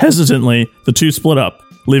 Hesitantly, the two split up,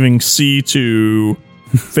 leaving C to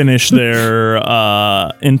finish their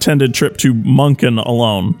intended trip to Munkin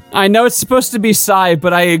alone. I know it's supposed to be Psy,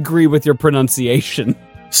 but I agree with your pronunciation.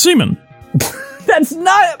 Seaman. That's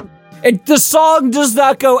not... the song does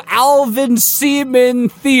not go Alvin Seaman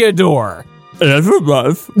Theodore. It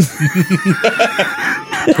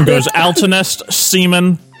goes Altanest,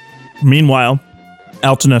 Seaman. Meanwhile,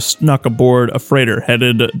 Altanest snuck aboard a freighter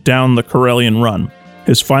headed down the Corellian run,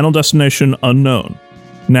 his final destination unknown.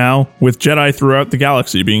 Now, with Jedi throughout the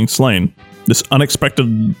galaxy being slain, this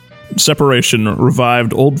unexpected separation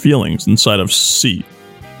revived old feelings inside of Seaman.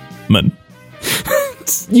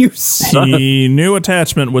 He knew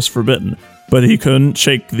attachment was forbidden, but he couldn't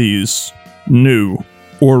shake these new,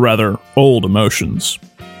 or rather, old emotions.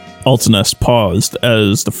 Altanest paused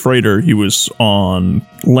as the freighter he was on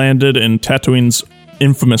landed in Tatooine's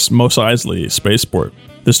infamous Mos Eisley spaceport.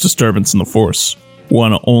 This disturbance in the Force,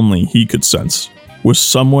 one only he could sense, was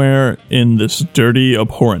somewhere in this dirty,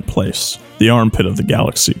 abhorrent place, the armpit of the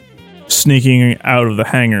galaxy. Sneaking out of the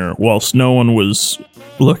hangar whilst no one was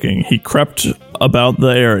looking, he crept about the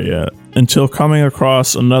area until coming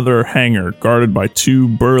across another hangar guarded by two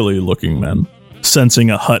burly-looking men.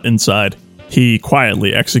 Sensing a hut inside, he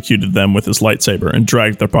quietly executed them with his lightsaber and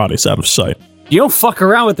dragged their bodies out of sight. You don't fuck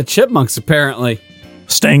around with the Chipmunks, apparently.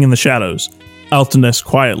 Staying in the shadows, Altanest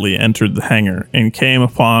quietly entered the hangar and came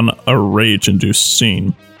upon a rage-induced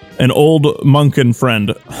scene. An old Munkin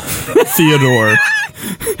friend, Theodore...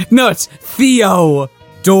 No, it's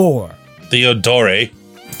Theodore.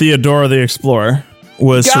 Theodore the Explorer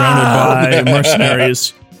was surrounded by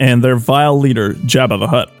mercenaries and their vile leader, Jabba the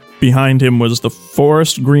Hutt. Behind him was the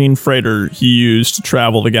forest green freighter he used to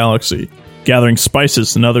travel the galaxy, gathering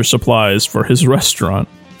spices and other supplies for his restaurant.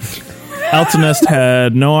 Altanest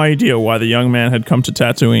had no idea why the young man had come to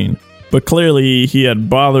Tatooine, but clearly he had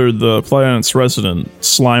bothered the planet's resident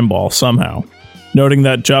Slimeball somehow. Noting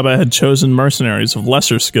that Jabba had chosen mercenaries of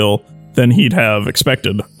lesser skill than he'd have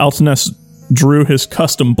expected, Altanest drew his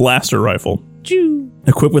custom blaster rifle.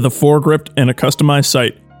 Equipped with a foregrip and a customized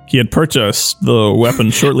sight, he had purchased the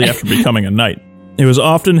weapon shortly after becoming a knight. It was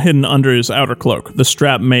often hidden under his outer cloak, the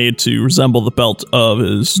strap made to resemble the belt of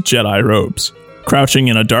his Jedi robes. Crouching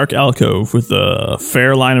in a dark alcove with a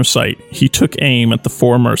fair line of sight, he took aim at the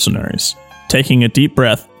four mercenaries. Taking a deep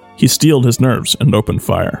breath, He steeled his nerves and opened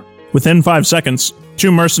fire. Within 5 seconds,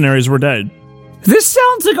 2 mercenaries were dead. This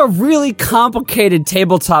sounds like a really complicated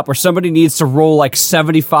tabletop where somebody needs to roll like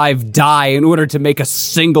 75 die in order to make a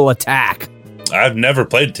single attack. I've never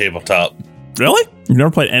played tabletop. Really? You've never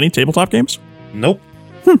played any tabletop games? Nope.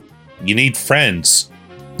 You need friends.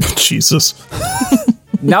 Jesus.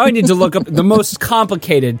 Now I need to look up the most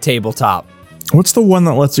complicated tabletop. What's the one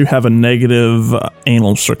that lets you have a negative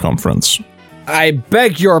anal circumference? I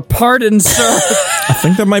beg your pardon, sir. I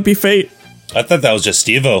think that might be Fate. I thought that was just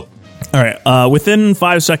Steve-O. All right. Within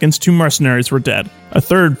 5 seconds, 2 mercenaries were dead. A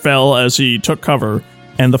third fell as he took cover,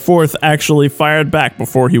 and the fourth actually fired back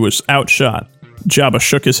before he was outshot. Jabba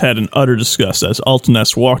shook his head in utter disgust as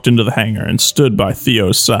Altaness walked into the hangar and stood by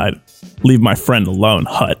Theo's side. "Leave my friend alone,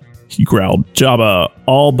 Hutt," he growled. Jabba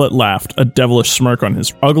all but laughed, a devilish smirk on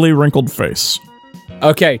his ugly, wrinkled face.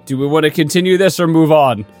 Okay, do we want to continue this or move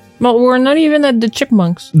on? Well, we're not even at the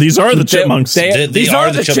chipmunks. These are the chipmunks. These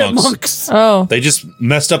are the chipmunks. Oh. They just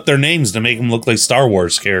messed up their names to make them look like Star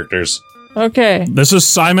Wars characters. Okay. This is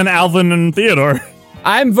Simon, Alvin, and Theodore.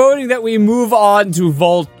 I'm voting that we move on to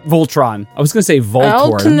Voltron. I was going to say Voltor.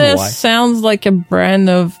 I don't know why. Altaness sounds like a brand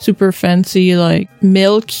of super fancy, like,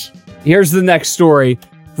 milk. Here's the next story.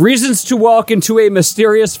 Reasons to walk into a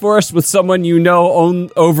mysterious forest with someone you know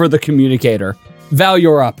over the communicator. Val,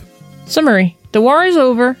 you're up. Summary. The war is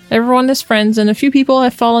over, everyone is friends, and a few people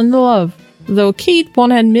have fallen in love. Though Keith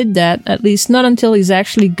won't admit that, at least not until he's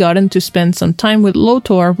actually gotten to spend some time with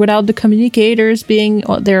Lotor without the communicators being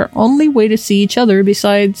their only way to see each other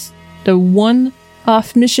besides the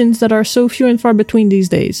one-off missions that are so few and far between these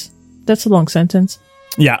days. That's a long sentence.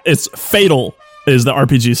 Yeah, it's Fatal is the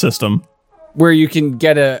RPG system. Where you can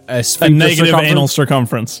get a negative anal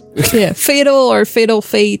circumference. Yeah, Fatal or Fatal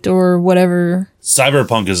Fate or whatever.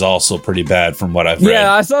 Cyberpunk is also pretty bad from what I've read.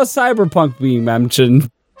 Yeah, I saw Cyberpunk being mentioned.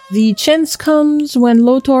 The chance comes when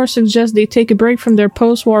Lotor suggests they take a break from their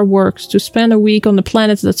post-war works to spend a week on the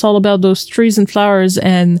planet that's all about those trees and flowers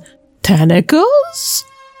and tentacles?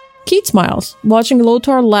 Keith smiles, watching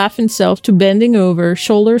Lotor laugh himself to bending over,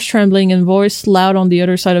 shoulders trembling and voice loud on the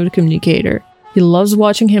other side of the communicator. He loves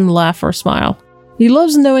watching him laugh or smile. He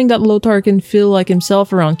loves knowing that Lotor can feel like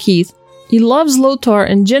himself around Keith. He loves Lotor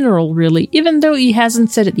in general, really, even though he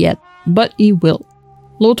hasn't said it yet, but he will.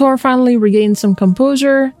 Lotor finally regains some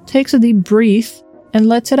composure, takes a deep breath, and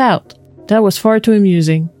lets it out. That was far too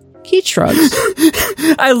amusing. Keith shrugs.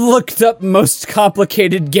 I looked up most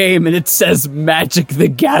complicated game and it says Magic the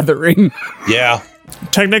Gathering. Yeah.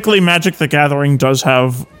 Technically, Magic the Gathering does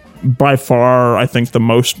have, by far, I think, the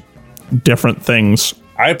most different things.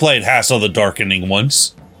 I played Hassle the Darkening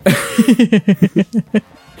once.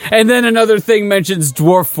 And then another thing mentions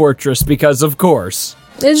Dwarf Fortress because, of course.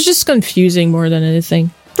 It's just confusing more than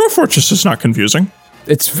anything. Dwarf Fortress is not confusing.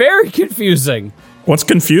 It's very confusing. What's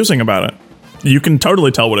confusing about it? You can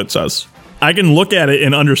totally tell what it says. I can look at it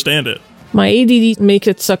and understand it. My ADD make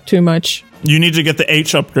it suck too much. You need to get the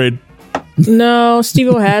H upgrade. No,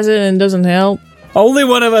 Steve-O has it and it doesn't help. Only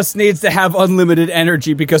one of us needs to have unlimited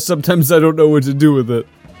energy because sometimes I don't know what to do with it.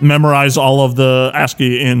 Memorize all of the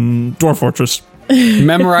ASCII in Dwarf Fortress.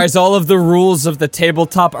 Memorize all of the rules of the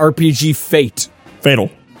tabletop RPG Fate.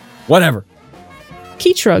 Fatal. Whatever.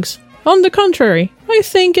 Keith shrugs. On the contrary, I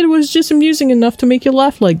think it was just amusing enough to make you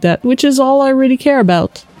laugh like that, which is all I really care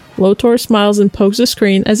about. Lotor smiles and pokes the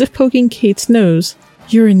screen as if poking Kate's nose.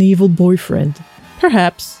 You're an evil boyfriend.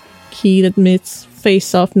 Perhaps, Keith admits, face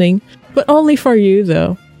softening, but only for you,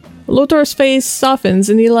 though. Lotor's face softens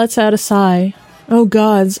and he lets out a sigh. Oh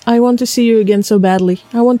gods, I want to see you again so badly.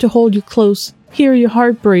 I want to hold you close. Hear your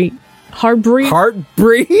heartbeat. Heartbeat?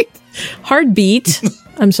 Heartbeat.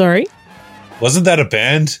 I'm sorry. Wasn't that a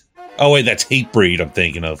band? Oh, wait, that's Hatebreed I'm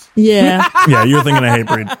thinking of. Yeah. Yeah, you're thinking of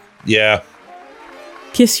Hatebreed. Yeah.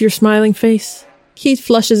 Kiss your smiling face. Keith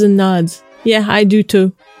flushes and nods. Yeah, I do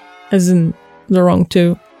too. As in, the wrong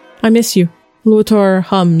two. I miss you. Lotor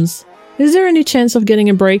hums. Is there any chance of getting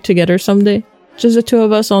a break together someday? Just the two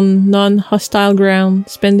of us on non-hostile ground,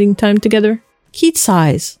 spending time together? Keith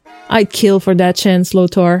sighs. I'd kill for that chance,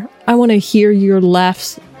 Lotor. I want to hear your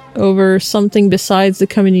laughs over something besides the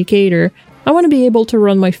communicator. I want to be able to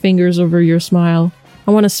run my fingers over your smile.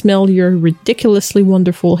 I want to smell your ridiculously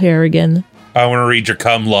wonderful hair again. I want to read your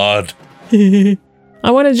cum laud. I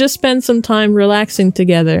want to just spend some time relaxing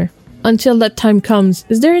together. Until that time comes,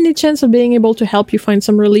 is there any chance of being able to help you find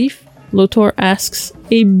some relief? Lotor asks,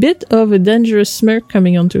 a bit of a dangerous smirk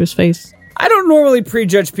coming onto his face. I don't normally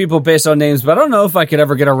prejudge people based on names, but I don't know if I could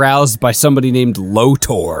ever get aroused by somebody named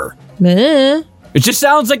Lotor. Meh. It just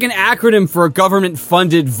sounds like an acronym for a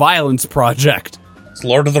government-funded violence project. It's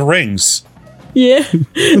Lord of the Rings. Yeah.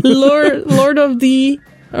 Lord of the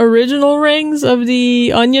original rings, of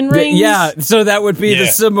the onion rings? Yeah, so that would be the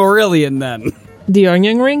Silmarillion then. The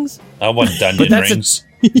onion rings? I want Dungeon rings.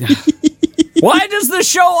 Why does the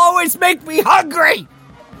show always make me hungry?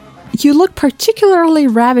 You look particularly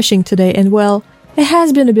ravishing today, and well, it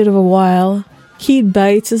has been a bit of a while. Keith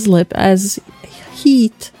bites his lip as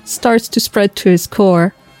heat starts to spread to his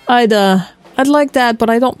core. I'd like that, but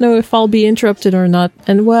I don't know if I'll be interrupted or not.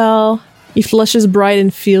 And well, he flushes bright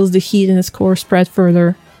and feels the heat in his core spread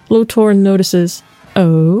further. Lotor notices.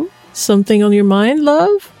 Oh, something on your mind,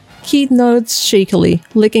 love? Keith nods shakily,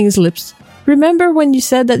 licking his lips. Remember when you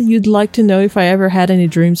said that you'd like to know if I ever had any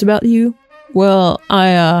dreams about you? Well,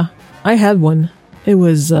 I had one. It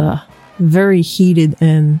was, very heated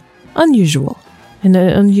and unusual. And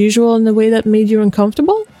unusual in the way that made you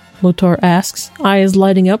uncomfortable? Lotor asks, eyes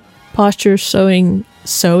lighting up, posture showing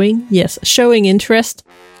interest.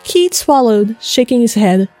 Keith swallowed, shaking his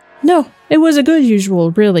head. No, it was a good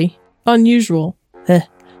usual, really. Unusual.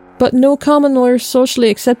 But no common or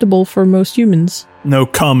socially acceptable for most humans. No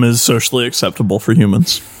cum is socially acceptable for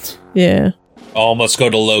humans. Yeah. All must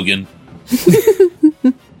go to Logan.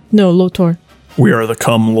 No, Lotor. We are the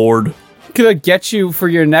cum lord. Gonna get you for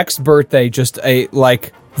your next birthday just a,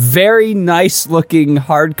 very nice looking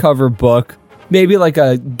hardcover book. Maybe like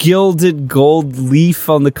a gilded gold leaf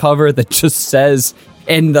on the cover that just says,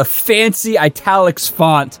 in the fancy italics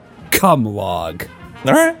font, cum log.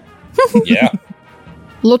 All right. Yeah.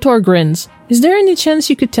 Lotor grins. Is there any chance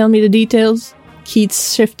you could tell me the details? Keith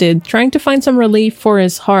shifted, trying to find some relief for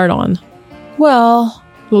his hard-on. Well,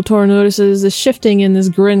 Lotor notices the shifting and his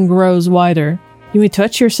grin grows wider. You may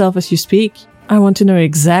touch yourself as you speak. I want to know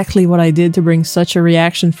exactly what I did to bring such a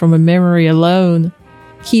reaction from a memory alone.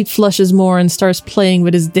 Keith flushes more and starts playing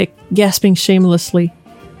with his dick, gasping shamelessly.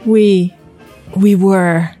 We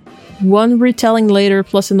were. One retelling later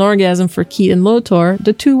plus an orgasm for Keith and Lotor,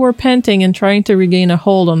 the two were panting and trying to regain a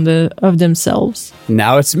hold of themselves.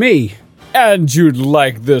 Now it's me. And you'd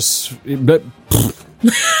like this... But,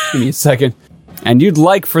 give me a second. And you'd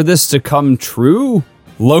like for this to come true?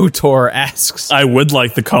 Lotor asks. I would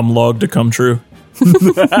like the cum log to come true.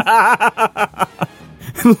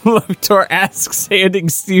 Lotor asks, handing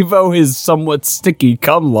Steve-O his somewhat sticky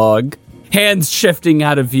cum log. Hands shifting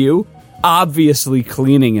out of view, obviously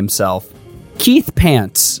cleaning himself. Keith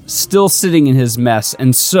pants, still sitting in his mess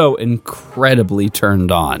and so incredibly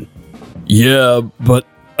turned on. Yeah, but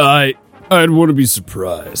I'd want to be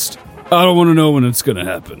surprised. I don't want to know when it's going to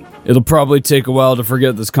happen. It'll probably take a while to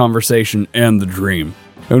forget this conversation and the dream,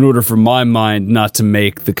 in order for my mind not to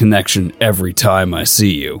make the connection every time I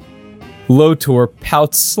see you. Lotor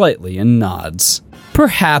pouts slightly and nods.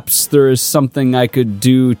 Perhaps there is something I could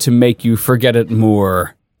do to make you forget it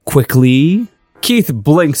more quickly? Keith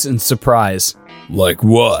blinks in surprise. Like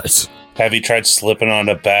what? Have you tried slipping on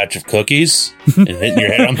a batch of cookies and hitting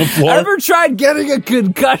your head on the floor? Ever tried getting a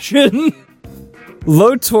concussion?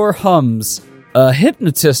 Lotor hums. A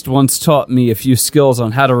hypnotist once taught me a few skills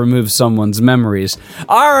on how to remove someone's memories.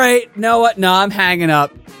 All right, know what? No, I'm hanging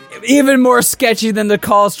up. Even more sketchy than the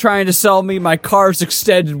calls trying to sell me my car's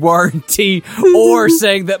extended warranty or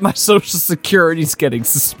saying that my social security's getting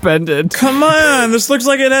suspended. Come on, this looks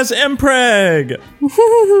like it has impreg.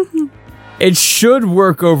 It should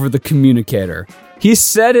work over the communicator. He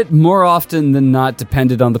said it more often than not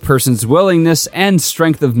depended on the person's willingness and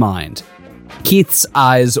strength of mind. Keith's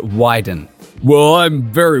eyes widen. Well, I'm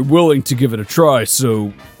very willing to give it a try,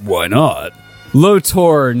 so why not?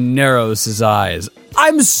 Lotor narrows his eyes.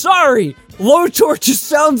 I'm sorry! Lotor just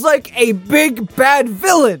sounds like a big bad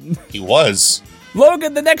villain! He was.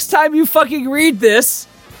 Logan, the next time you fucking read this,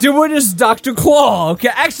 do it as Dr. Claw, okay?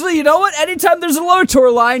 Actually, you know what? Anytime there's a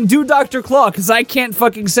Lotor line, do Dr. Claw, because I can't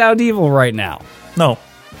fucking sound evil right now. No.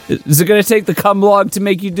 Is it gonna take the cum log to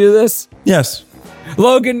make you do this? Yes.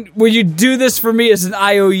 Logan, will you do this for me as an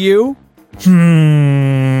IOU?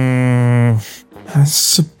 I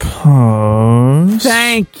suppose.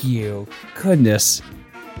 Thank you. Goodness.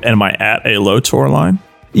 Am I at a Lotor line?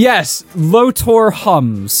 Yes, Lotor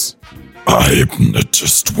hums. A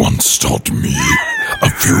hypnotist once taught me a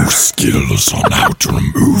few skills on how to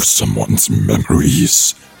remove someone's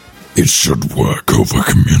memories. It should work over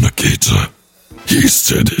communicator. He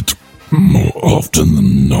said it more often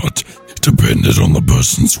than not. It depended on the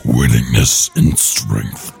person's willingness and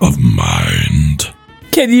strength of mind.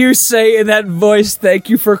 Can you say in that voice, thank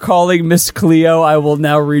you for calling Miss Cleo, I will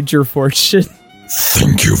now read your fortune?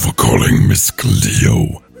 Thank you for calling Miss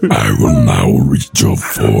Cleo. I will now read your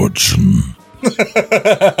fortune.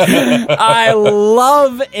 I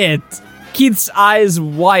love it. Keith's eyes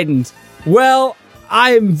widened. Well,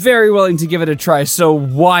 I am very willing to give it a try, so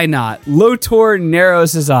why not? Lotor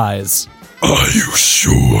narrows his eyes. Are you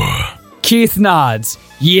sure? Keith nods.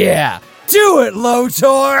 Yeah, do it,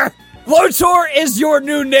 Lotor! Lotor is your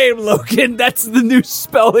new name, Logan. That's the new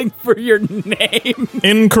spelling for your name.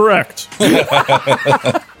 Incorrect.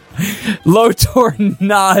 Lotor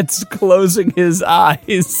nods, closing his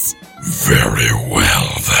eyes. Very well,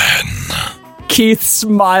 then. Keith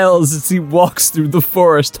smiles as he walks through the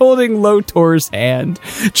forest, holding Lotor's hand,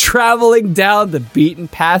 traveling down the beaten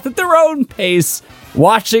path at their own pace,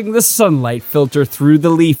 watching the sunlight filter through the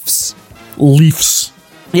leaves. Leafs.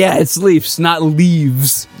 Yeah, it's leaves, not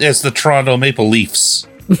leaves. It's the Toronto Maple Leafs.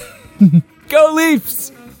 Go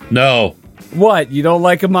Leafs! No. What, you don't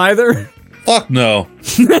like them either? Fuck no.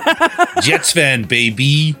 Jets fan,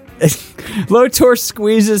 baby. Lotor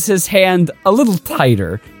squeezes his hand a little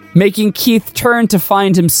tighter, making Keith turn to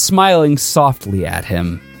find him smiling softly at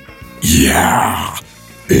him. Yeah,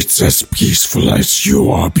 it's as peaceful as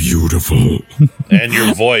you are beautiful. And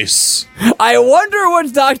your voice. I wonder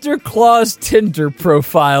what Dr. Claw's Tinder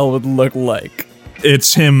profile would look like.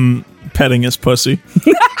 It's him petting his pussy.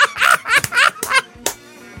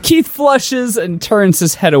 Keith flushes and turns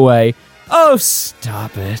his head away. Oh,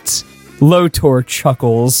 stop it. Lotor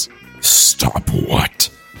chuckles. Stop what?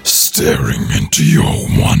 Staring into your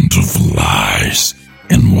wonderful eyes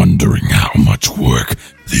and wondering how much work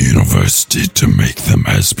the universe did to make them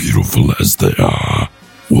as beautiful as they are.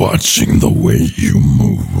 Watching the way you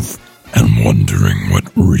move and wondering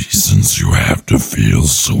what reasons you have to feel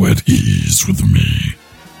so at ease with me.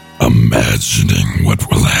 Imagining what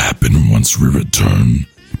will happen once we return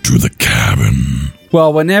to the cabin.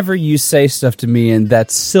 Well, whenever you say stuff to me in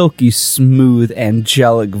that silky, smooth,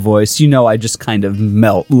 angelic voice, you know I just kind of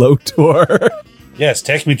melt, Lotor. Yes,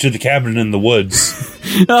 take me to the cabin in the woods.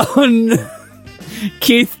 Oh, no.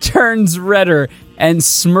 Keith turns redder and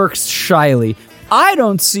smirks shyly. I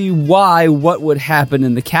don't see why what would happen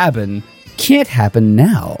in the cabin can't happen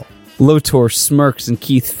now. Lotor smirks and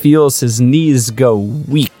Keith feels his knees go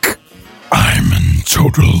weak. I'm in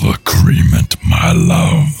total agreement, my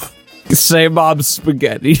love. Say Mom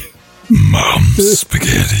Spaghetti. Mom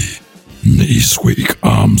Spaghetti. Knees weak,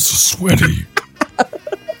 arms sweaty.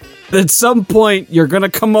 At some point, you're going to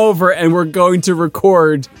come over and we're going to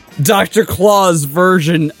record Dr. Claw's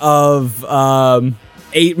version of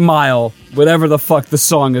 8 Mile, whatever the fuck the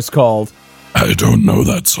song is called. I don't know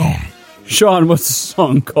that song. Sean, what's the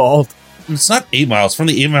song called? It's not 8 Mile. It's from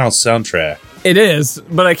the 8 Mile soundtrack. It is,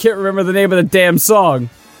 but I can't remember the name of the damn song.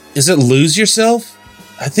 Is it Lose Yourself?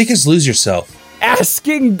 I think it's Lose Yourself.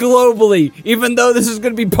 Asking globally, even though this is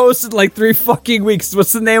going to be posted like 3 fucking weeks,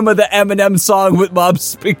 what's the name of the Eminem song with Mom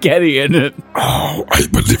Spaghetti in it? Oh, I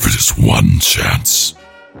believe it is One Chance.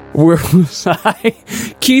 Where was I?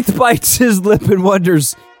 Keith bites his lip and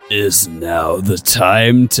wonders, is now the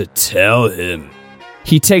time to tell him?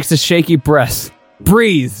 He takes a shaky breath.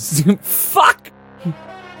 Breathes. Fuck!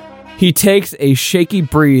 He takes a shaky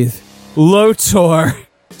breathe. Lotor.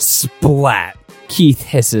 Splat. Keith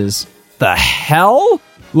hisses. The hell?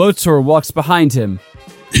 Lotor walks behind him.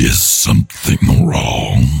 Is something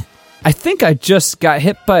wrong? I think I just got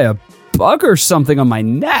hit by a bug or something on my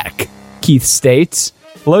neck, Keith states.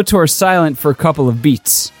 Lotor's silent for a couple of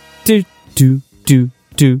beats. Do, do, do,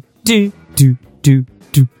 do, do, do, do,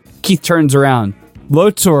 do. Keith turns around.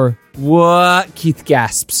 Lotor, what? Keith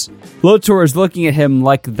gasps. Lotor is looking at him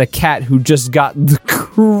like the cat who just got the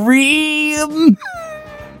cream.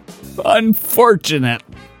 Unfortunate.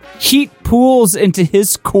 Heat pools into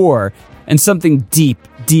his core, and something deep,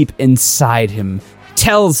 deep inside him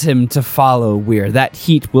tells him to follow where that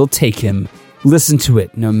heat will take him. Listen to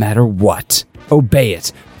it no matter what. Obey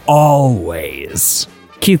it. Always.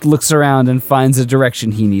 Keith looks around and finds the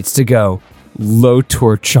direction he needs to go.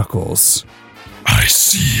 Lotor chuckles. I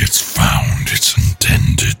see it's found its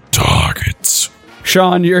intended targets.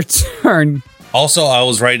 Sean, your turn. Also, I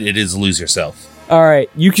was right. It is Lose Yourself. All right,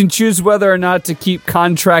 you can choose whether or not to keep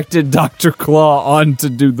contracted Dr. Claw on to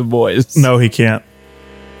do the voice. No, he can't.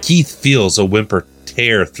 Keith feels a whimper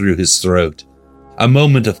tear through his throat. A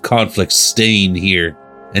moment of conflict staying here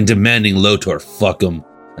and demanding Lotor fuck him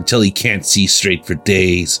until he can't see straight for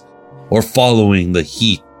days, or following the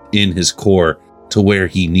heat in his core to where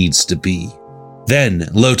he needs to be. Then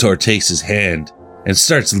Lotor takes his hand and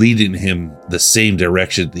starts leading him the same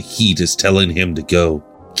direction the heat is telling him to go.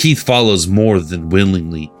 Keith follows more than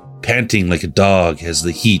willingly, panting like a dog as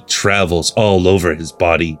the heat travels all over his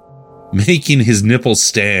body, making his nipples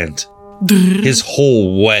stand, his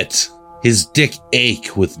hole wet, his dick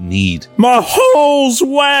ache with need. My hole's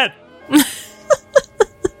wet!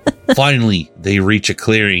 Finally, they reach a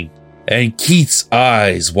clearing and Keith's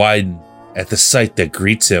eyes widen at the sight that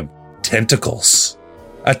greets him. Tentacles.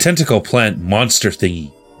 A tentacle plant monster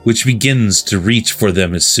thingy, which begins to reach for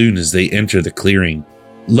them as soon as they enter the clearing.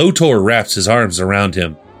 Lotor wraps his arms around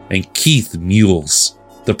him, and Keith mewls.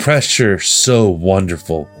 The pressure so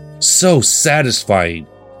wonderful, so satisfying.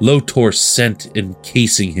 Lotor's scent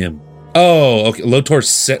encasing him. Oh, okay. Lotor's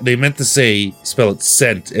scent. They meant to spell it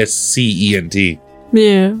scent, S-C-E-N-T.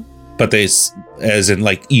 Yeah. But as in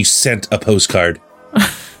like you sent a postcard.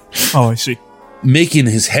 Oh, I see. Making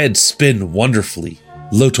his head spin wonderfully,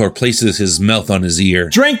 Lotor places his mouth on his ear.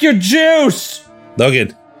 Drink your juice!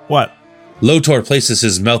 Logan. What? Lotor places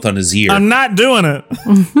his mouth on his ear. I'm not doing it.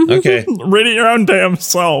 Okay. Read it your own damn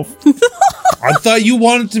self. I thought you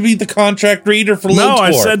wanted to be the contract reader for Lotor. No,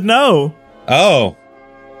 I said no. Oh.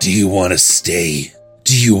 Do you want to stay?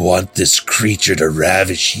 Do you want this creature to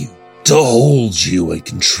ravish you? To hold you and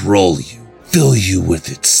control you? Fill you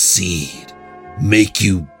with its seed? Make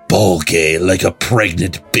you bulgy like a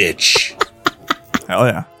pregnant bitch? Hell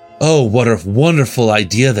yeah. Oh, what a wonderful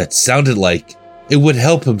idea that sounded like. It would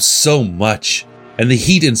help him so much. And the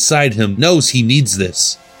heat inside him knows he needs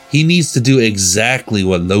this. He needs to do exactly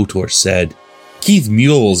what Lotor said. Keith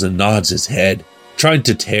mewls and nods his head, trying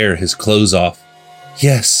to tear his clothes off.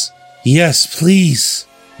 Yes, please.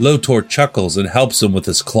 Lotor chuckles and helps him with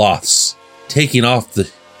his cloths, taking off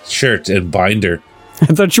the shirt and binder. I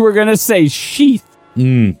thought you were going to say sheath.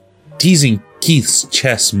 Teasing Keith's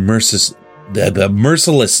chest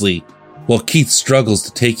mercilessly while Keith struggles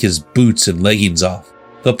to take his boots and leggings off,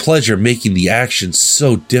 the pleasure making the action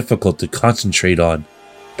so difficult to concentrate on.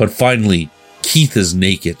 But finally, Keith is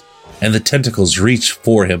naked, and the tentacles reach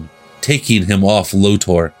for him, taking him off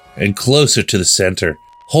Lotor and closer to the center,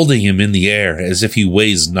 holding him in the air as if he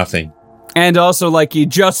weighs nothing. And also like you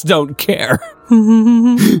just don't care.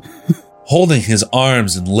 Holding his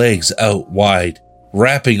arms and legs out wide,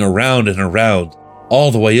 wrapping around and around,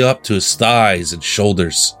 all the way up to his thighs and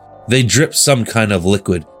shoulders. They drip some kind of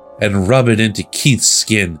liquid and rub it into Keith's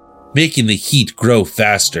skin, making the heat grow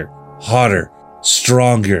faster, hotter,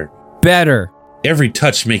 stronger. Better. Every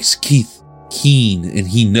touch makes Keith keen, and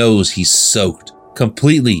he knows he's soaked.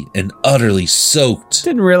 Completely and utterly soaked.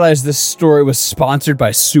 Didn't realize this story was sponsored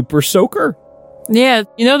by Super Soaker. Yeah,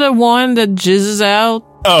 you know the one that jizzes out?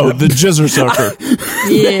 Oh, the Jizzer Soaker.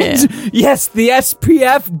 Yeah. Yes, the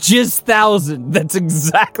SPF Jizz 1000. That's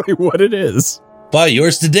exactly what it is. Buy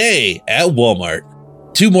yours today at Walmart.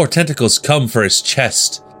 2 more tentacles come for his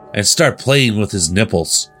chest and start playing with his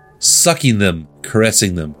nipples, sucking them,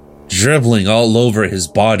 caressing them, dribbling all over his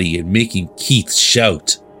body and making Keith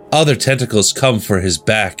shout. Other tentacles come for his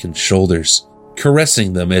back and shoulders,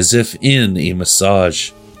 caressing them as if in a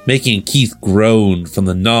massage, making Keith groan from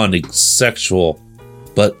the non-sexual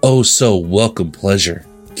but oh so welcome pleasure.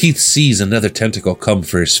 Keith sees another tentacle come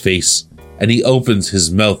for his face, and he opens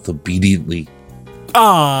his mouth obediently.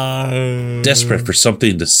 Desperate for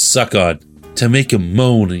something to suck on, to make him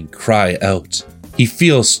moan and cry out. He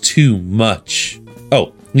feels too much.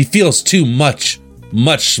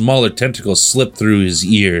 Much smaller tentacles slip through his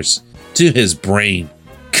ears, to his brain.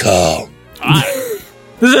 Come.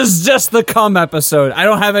 This is just the cum episode. I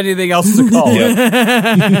don't have anything else to call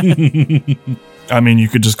it. I mean, you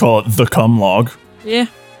could just call it the cum log. Yeah.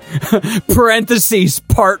 Parentheses,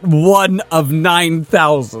 part 1 of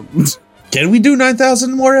 9,000. Can we do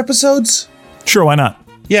 9,000 more episodes? Sure, why not?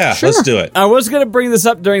 Yeah, Sure. Let's do it. I was going to bring this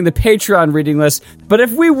up during the Patreon reading list, but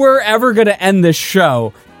if we were ever going to end this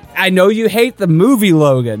show, I know you hate the movie,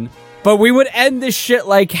 Logan, but we would end this shit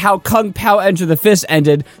like how Kung Pao Enter the Fist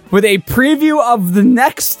ended, with a preview of the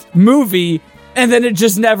next movie, and then it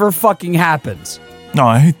just never fucking happens. No,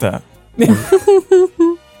 I hate that.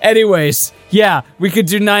 Anyways, yeah, we could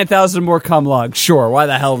do 9,000 more cum logs. Sure, why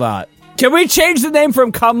the hell not? Can we change the name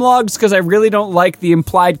from cum logs? Because I really don't like the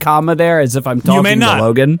implied comma there, as if I'm talking to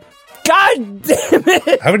Logan. God damn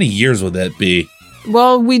it! How many years would that be?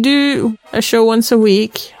 Well, we do a show once a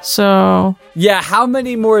week, so... Yeah, how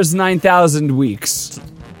many more is 9,000 weeks?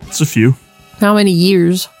 It's a few. How many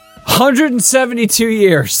years? 172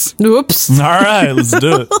 years. Whoops. All right, let's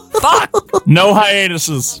do it. Fuck! No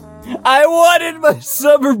hiatuses. I wanted my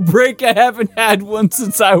summer break. I haven't had one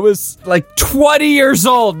since I was like 20 years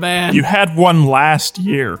old, man. You had one last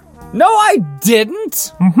year. No, I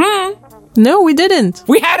didn't. No, we didn't.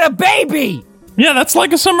 We had a baby. Yeah, that's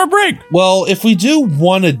like a summer break. Well, if we do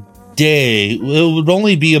one a day, it would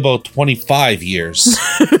only be about 25 years.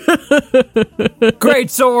 Great,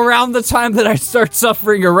 so around the time that I start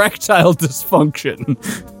suffering erectile dysfunction.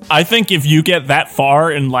 I think if you get that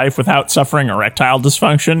far in life without suffering erectile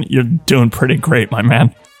dysfunction, you're doing pretty great, my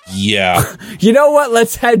man. Yeah. You know what?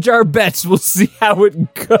 Let's hedge our bets. We'll see how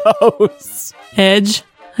it goes. Hedge?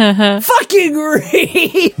 Fucking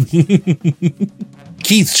Reed!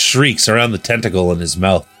 Keith shrieks around the tentacle in his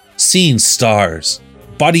mouth, seeing stars,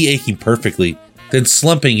 body aching perfectly, then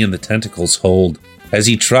slumping in the tentacle's hold as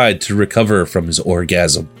he tried to recover from his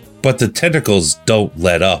orgasm. But the tentacles don't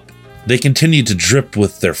let up. They continue to drip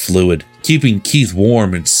with their fluid, keeping Keith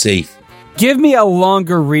warm and safe. Give me a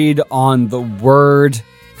longer read on the word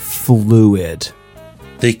fluid.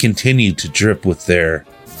 They continue to drip with their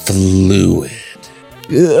fluid.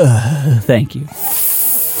 Thank you.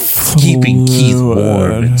 Keeping Keith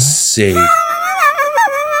warm and safe.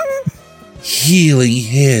 Healing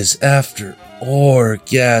his after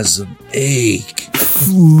orgasm ache.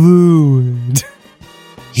 Fluid.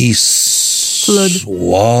 He swallows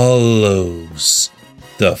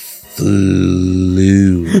the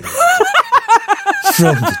fluid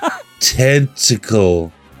from the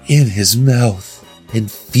tentacle in his mouth and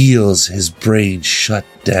feels his brain shut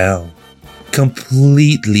down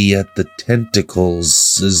completely at the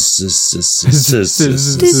tentacles.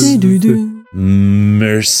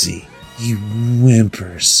 Mercy. He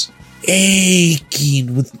whimpers,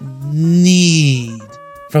 aching with need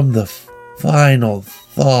from the final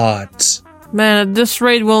thought. Man, at this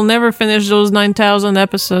rate, we'll never finish those 9,000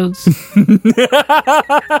 episodes.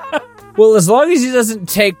 Well, as long as he doesn't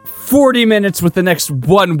take 40 minutes with the next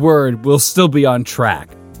one word, we'll still be on track.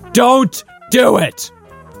 Don't do it!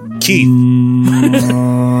 Keith.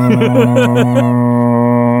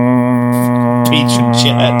 Peach and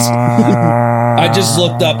Jet. I just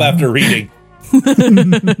looked up after reading.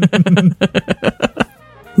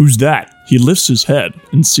 Who's that? He lifts his head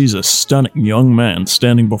and sees a stunning young man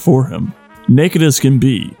standing before him. Naked as can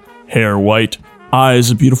be, hair white, eyes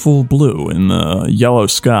a beautiful blue in the yellow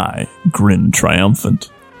sky, grin triumphant.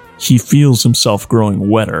 He feels himself growing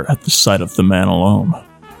wetter at the sight of the man alone.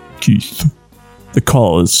 Keith. The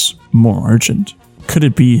call is more urgent. Could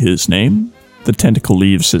it be his name? The tentacle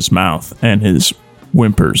leaves his mouth and his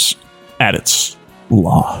whimpers at its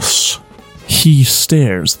loss. He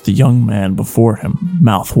stares at the young man before him,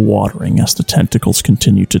 mouth watering as the tentacles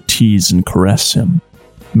continue to tease and caress him,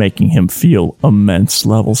 making him feel immense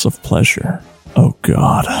levels of pleasure. Oh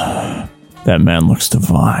God, that man looks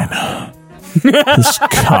divine. His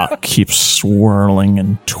cock keeps swirling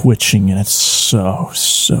and twitching, and it's so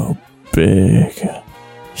big.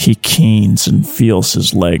 He keens and feels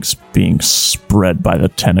his legs being spread by the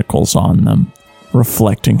tentacles on them,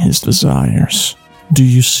 reflecting his desires. Do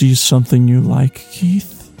you see something you like,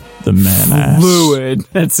 Keith? The man asks. Fluid.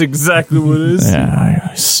 That's exactly what it is. Yeah,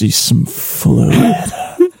 I see some fluid.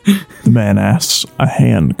 The man asks, a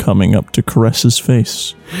hand coming up to caress his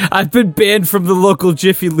face. I've been banned from the local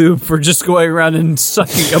Jiffy Lube for just going around and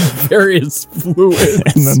sucking up various fluids.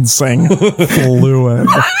 And then saying, fluid.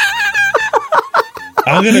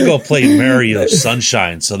 I'm going to go play Mario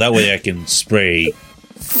Sunshine so that way I can spray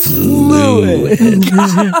fluid.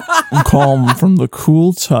 Calm from the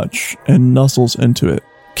cool touch and nuzzles into it,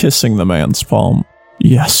 kissing the man's palm.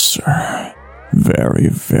 Yes, sir. Very,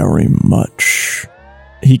 very much.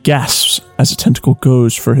 He gasps as a tentacle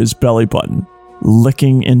goes for his belly button,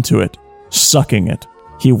 licking into it, sucking it.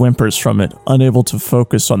 He whimpers from it, unable to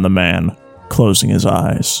focus on the man, closing his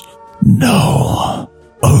eyes. No.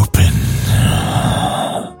 Open.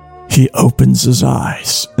 He opens his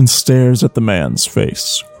eyes and stares at the man's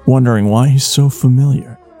face, wondering why he's so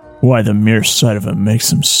familiar. Why the mere sight of him makes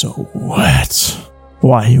him so wet.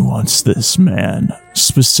 Why he wants this man,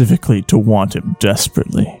 specifically to want him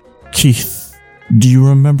desperately. Keith, do you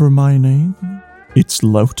remember my name? It's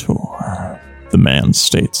Lotor, the man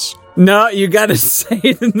states. No, you gotta say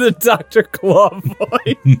it in the Dr. Claw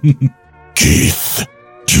voice. Keith,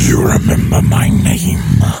 do you remember my name?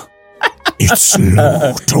 It's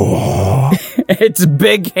Lotor. It's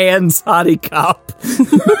Big Hands Hottie Cop.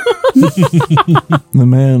 The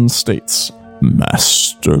man states,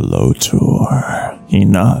 Master Lotor. He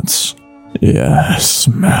nods. Yes,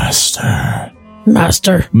 Master.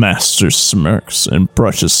 Master. Master smirks and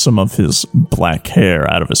brushes some of his black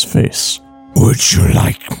hair out of his face. Would you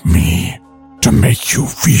like me to make you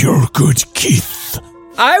feel good, Keith?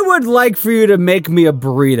 I would like for you to make me a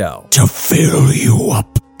burrito. To fill you up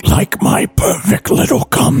like my perfect little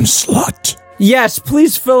cum slut? Yes,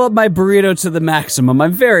 please fill up my burrito to the maximum.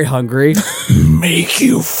 I'm very hungry. Make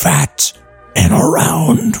you fat and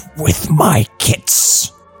around with my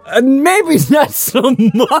kits? Maybe not so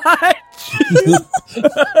much.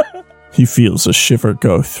 He feels a shiver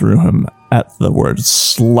go through him at the word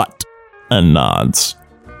slut and nods.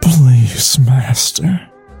 Please, Master.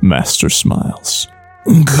 Master smiles.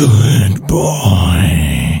 Good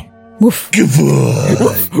boy. Woof. Good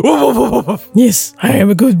boy. Yes, I am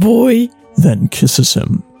a good boy. Then kisses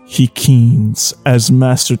him. He keens as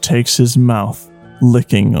Master takes his mouth,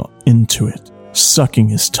 licking into it, sucking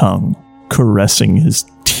his tongue, caressing his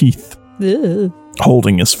teeth,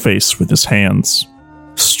 holding his face with his hands,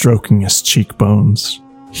 stroking his cheekbones.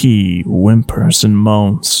 He whimpers and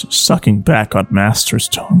moans, sucking back on Master's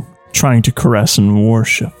tongue, trying to caress and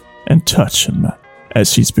worship and touch him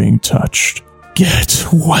as he's being touched. Get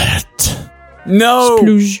wet. No,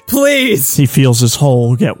 Sploosh. please. He feels his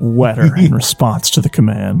hole get wetter in response to the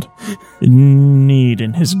command. Need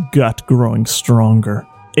in his gut growing stronger,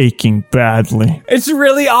 aching badly. It's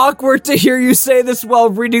really awkward to hear you say this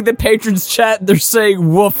while reading the patrons' chat. They're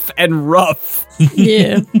saying woof and rough.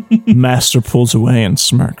 Yeah. Master pulls away and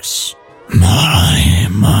smirks.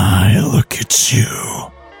 My, look at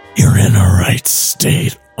you. You're in a right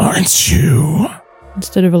state, aren't you?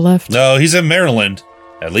 Instead of a left. No, he's in Maryland.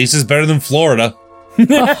 At least it's better than Florida. He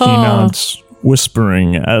nods,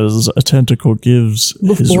 whispering as a tentacle gives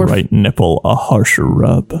his Borf. right nipple a harsher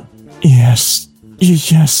rub. Yes,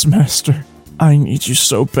 Master. I need you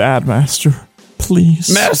so bad, Master.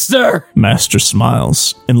 Please. Master! Master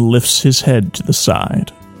smiles and lifts his head to the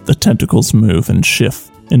side. The tentacles move and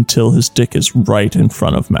shift until his dick is right in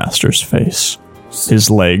front of Master's face. His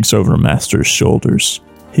legs over Master's shoulders.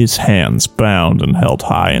 His hands bound and held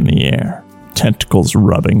high in the air. Tentacles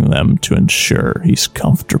rubbing them to ensure he's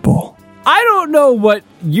comfortable. I don't know what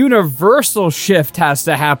universal shift has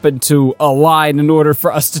to happen to a line in order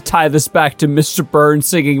for us to tie this back to Mr. Burns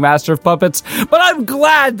singing Master of Puppets, but I'm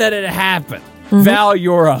glad that it happened. Mm-hmm. Val,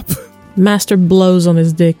 you're up. Master blows on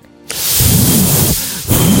his dick.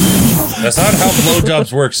 That's not how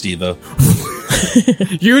blowjobs work, Steve-o.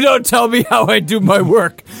 You don't tell me how I do my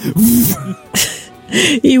work.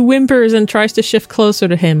 He whimpers and tries to shift closer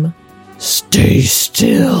to him. Stay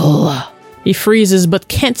still. He freezes but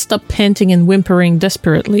can't stop panting and whimpering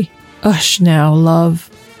desperately. Hush now, love.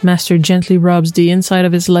 Master gently rubs the inside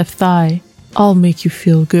of his left thigh. I'll make you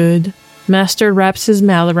feel good. Master wraps his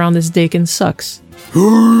mouth around his dick and sucks.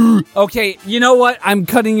 Okay, you know what? I'm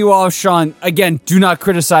cutting you off, Sean. Again, do not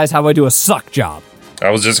criticize how I do a suck job.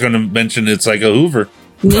 I was just going to mention it's like a Hoover.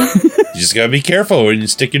 You just got to be careful when you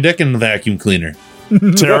stick your dick in the vacuum cleaner.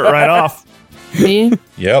 Tear it right off. Me?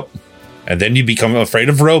 Yep. And then you become afraid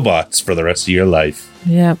of robots for the rest of your life.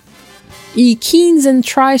 Yep. He keens and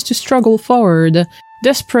tries to struggle forward,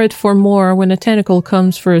 desperate for more when a tentacle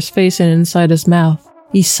comes for his face and inside his mouth.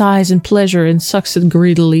 He sighs in pleasure and sucks it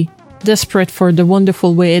greedily, desperate for the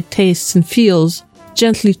wonderful way it tastes and feels,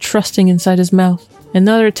 gently thrusting inside his mouth.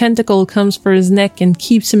 Another tentacle comes for his neck and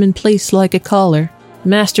keeps him in place like a collar.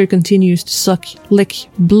 Master continues to suck, lick,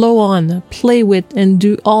 blow on, play with, and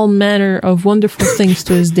do all manner of wonderful things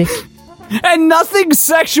to his dick. And nothing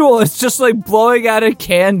sexual. It's just like blowing out a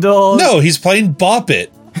candle. No, he's playing Bop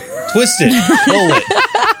It. Twist it. Pull it.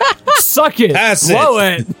 Suck it. Pass blow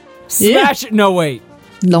it. Smash it. No, wait.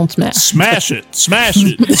 Don't smash. Smash it. Smash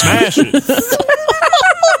it. Smash it.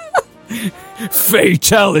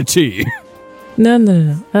 Fatality.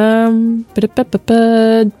 No.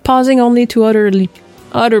 Pausing only to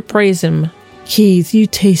utter praise him. Keith, you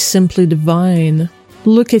taste simply divine.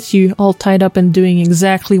 Look at you, all tied up and doing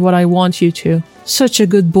exactly what I want you to. Such a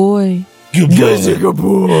good boy. Good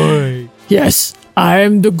boy. Yes, I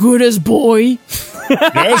am the goodest boy.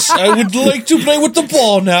 Yes, I would like to play with the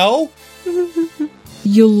ball now.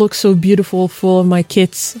 You look so beautiful, full of my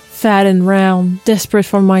kits, fat and round, desperate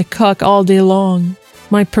for my cock all day long.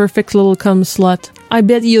 My perfect little cum slut. I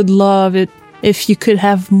bet you'd love it if you could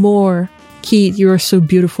have more. Keith, you are so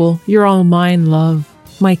beautiful. You're all mine, love.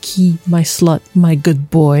 My key, my slut, my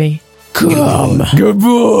good boy. Come. Good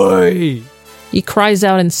boy. He cries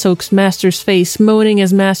out and soaks Master's face, moaning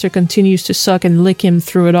as Master continues to suck and lick him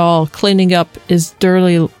through it all, cleaning up his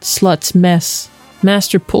dirty slut's mess.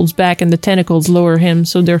 Master pulls back and the tentacles lower him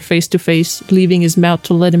so they're face to face, leaving his mouth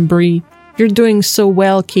to let him breathe. You're doing so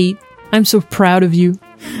well, Keith. I'm so proud of you.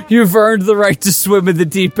 You've earned the right to swim in the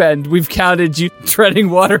deep end. We've counted you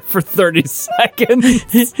treading water for 30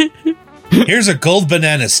 seconds. Here's a gold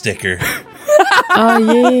banana sticker. Oh,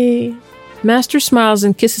 yay. Master smiles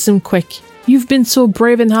and kisses him quick. You've been so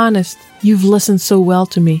brave and honest. You've listened so well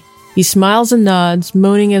to me. He smiles and nods,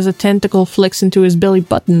 moaning as a tentacle flicks into his belly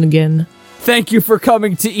button again. Thank you for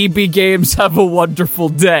coming to EB Games. Have a wonderful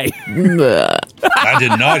day. I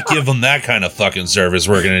did not give him that kind of fucking service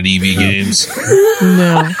working at EB Games.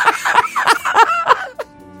 No.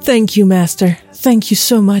 Thank you, Master. Thank you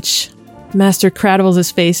so much. Master cradles his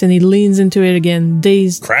face and he leans into it again,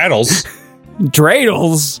 dazed. Cradles?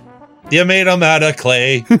 Dreidels? You made them out of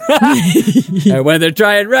clay. And when they're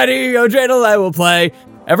trying ready, oh dreidel, I will play.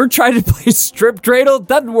 Ever tried to play strip dreidel?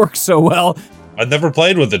 Doesn't work so well. I've never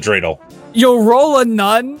played with a dreidel. You'll roll a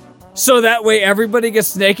nun, so that way everybody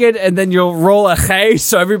gets naked, and then you'll roll a chay,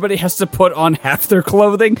 so everybody has to put on half their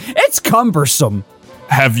clothing. It's cumbersome.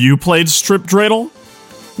 Have you played strip dreidel?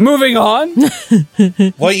 Moving on.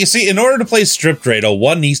 Well, you see, in order to play strip dreidel,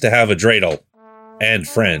 one needs to have a dreidel. And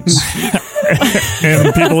friends.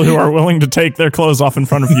 And people who are willing to take their clothes off in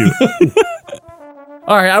front of you.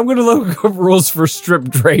 All right, I'm going to look up rules for strip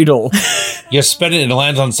dreidel. You spin it and it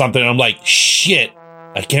lands on something, and I'm like, shit,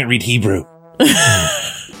 I can't read Hebrew.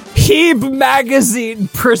 Heeb Magazine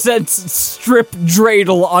presents strip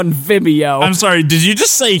dreidel on Vimeo. I'm sorry, did you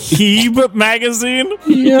just say Heeb Magazine?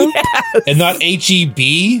 Yeah. Yes. And not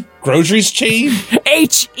H-E-B? Groceries chain?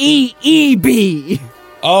 Heeb.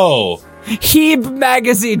 Oh. Heeb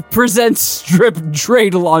Magazine presents strip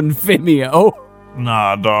dreidel on Vimeo.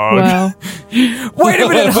 Nah, dog. Wow. Wait a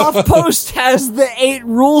minute, HuffPost has the 8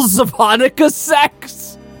 rules of Hanukkah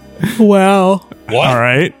sex. Wow. What? All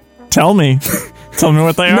right. Tell me. Tell me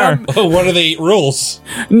what they are. What are the 8 rules?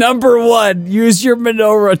 Number 1, use your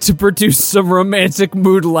menorah to produce some romantic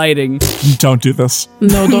mood lighting. Don't do this.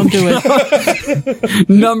 No, don't do it.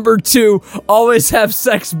 Number 2, always have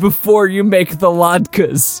sex before you make the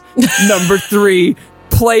latkes. Number 3,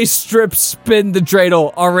 play strip spin the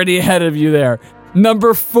dreidel, already ahead of you there.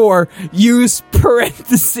 Number 4, use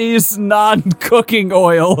parentheses non-cooking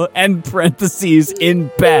oil and parentheses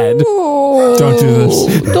in bed. Don't do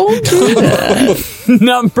this. Don't do that.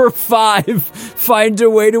 Number 5, find a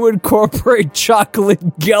way to incorporate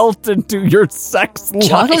chocolate guilt into your sex life.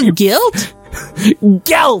 Chocolate guilt?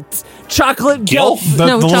 Gelt! Chocolate Gilf? guilt. No,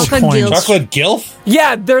 the little chocolate coins. guilt. Chocolate gilf?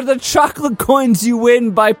 Yeah, they're the chocolate coins you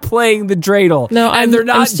win by playing the dreidel. No, and they're I'm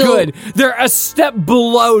not still- good. They're a step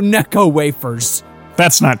below Necco wafers.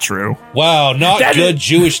 That's not true. Wow, not That good is-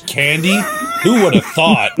 Jewish candy? Who would have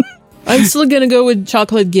thought? I'm still gonna go with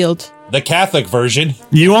chocolate guilt. The Catholic version.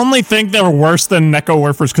 You only think they're worse than Necco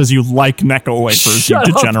wafers because you like Necco wafers, Shut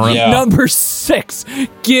you up. degenerate. Yeah. Number 6,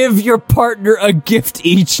 give your partner a gift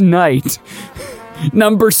each night.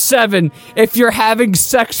 Number 7, if you're having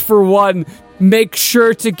sex for one, make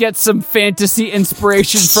sure to get some fantasy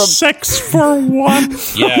inspiration from Sex for one.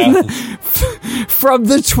 Yeah. from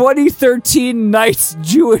the 2013 Nice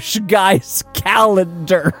Jewish Guys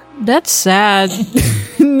calendar. That's sad.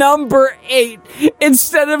 Number 8,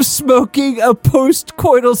 instead of smoking a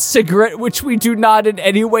post-coital cigarette, which we do not in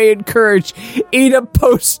any way encourage, eat a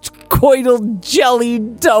post-coital jelly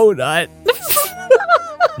donut.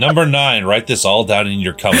 Number 9, write this all down in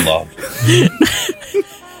your cum log.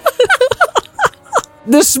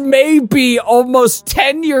 This may be almost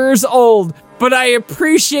 10 years old, but I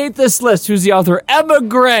appreciate this list. Who's the author? Emma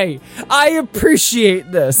Gray. I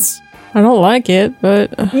appreciate this. I don't like it,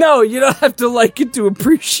 but No, you don't have to like it to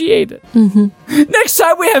appreciate it. Next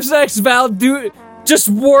time we have sex, Val, just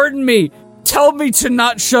warn me. Tell me to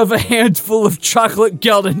not shove a handful of chocolate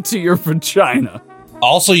gelt into your vagina.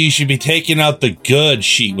 Also, you should be taking out the good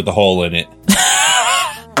sheet with a hole in it.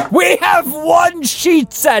 We have one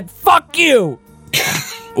sheet set. Fuck you.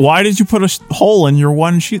 Why did you put a hole in your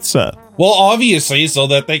one sheet set? Well, obviously, so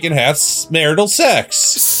that they can have marital sex.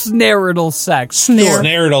 Snarital sex. Snare.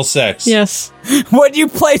 Marital sex. yes. When you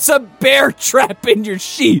place a bear trap in your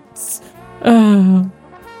sheets.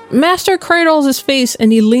 Master cradles his face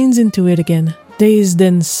and he leans into it again, dazed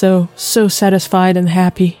and so satisfied and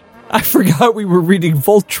happy. I forgot we were reading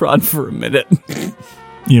Voltron for a minute.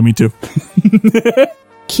 Yeah, me too.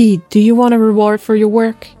 Key, do you want a reward for your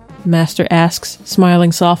work? Master asks,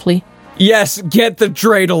 smiling softly. Yes, get the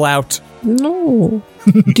dreidel out. No.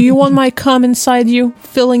 Do you want my cum inside you,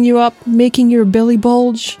 filling you up, making your belly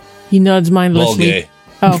bulge? He nods mindlessly. Bulgay.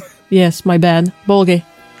 Oh, yes, my bad. Bulge.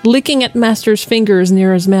 Licking at Master's fingers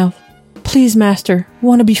near his mouth. Please, Master,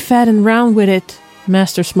 want to be fat and round with it?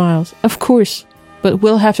 Master smiles. Of course, but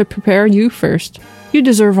we'll have to prepare you first. You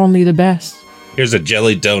deserve only the best. Here's a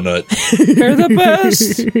jelly donut. You're the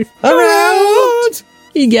best around.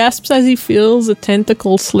 He gasps as he feels a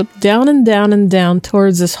tentacle slip down and down and down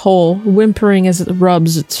towards his hole, whimpering as it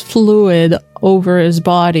rubs its fluid over his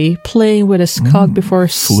body, playing with his cock before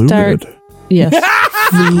Fluid. Yes.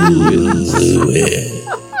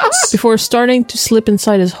 Before starting to slip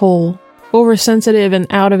inside his hole. Oversensitive and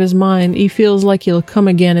out of his mind, he feels like he'll come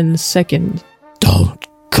again in a second. Don't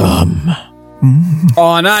come.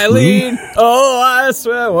 On Eileen. Oh, I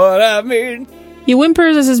swear what I mean. He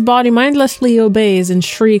whimpers as his body mindlessly obeys and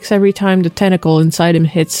shrieks every time the tentacle inside him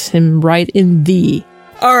hits him right in the...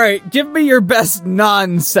 All right, give me your best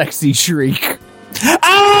non-sexy shriek.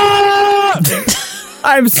 Ah!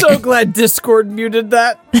 I'm so glad Discord muted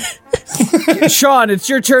that. Sean, it's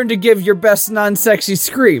your turn to give your best non-sexy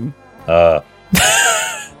scream. Damn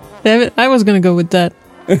it, I was gonna go with that.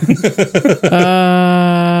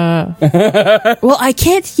 Well, I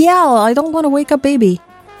can't yell. I don't want to wake up baby.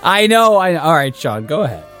 I know. All right, Sean, go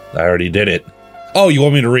ahead. I already did it. Oh, you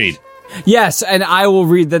want me to read? Yes, and I will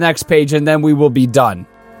read the next page, and then we will be done.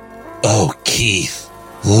 Oh, Keith,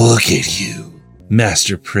 look at you.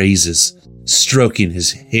 Master praises, stroking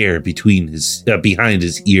his hair behind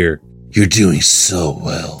his ear. You're doing so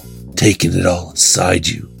well, taking it all inside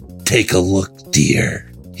you. Take a look,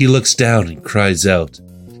 dear. He looks down and cries out.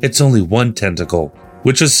 It's only one tentacle,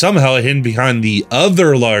 which is somehow hidden behind the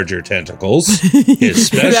other larger tentacles. His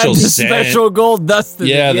special special gold dust.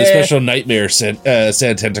 Yeah, the special nightmare sand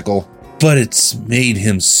tentacle. But it's made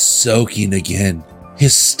him soaking again.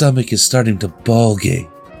 His stomach is starting to bulge.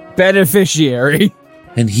 Beneficiary.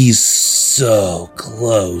 And he's so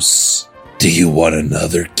close. Do you want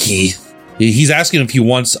another Keith? He's asking if he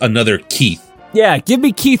wants another Keith. Yeah, give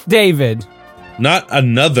me Keith David. Not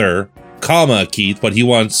another, Keith, but he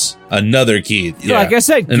wants another Keith. Yeah. Like I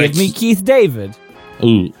said, give me Keith David.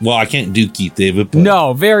 Ooh, well, I can't do Keith David. But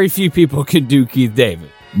no, very few people can do Keith David.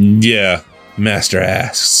 Yeah, Master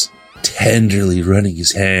asks, tenderly running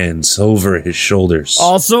his hands over his shoulders.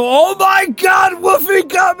 Also, oh my God, Woofy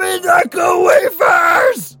got me Necco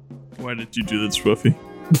wafers! Why did you do this, Woofy?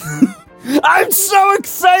 I'm so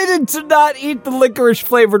excited to not eat the licorice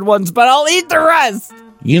flavored ones, but I'll eat the rest.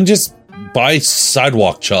 You can just buy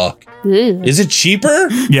sidewalk chalk. Is it cheaper?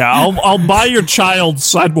 Yeah, I'll buy your child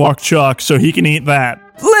sidewalk chalk so he can eat that.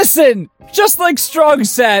 Listen, just like Strong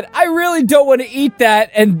said, I really don't want to eat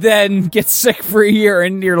that and then get sick for a year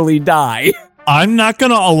and nearly die. I'm not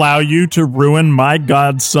going to allow you to ruin my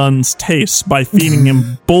godson's taste by feeding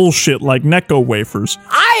him bullshit like Necco wafers.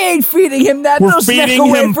 I ain't feeding him that. We're Those feeding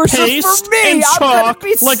Necco him wafers paste are for me. and chalk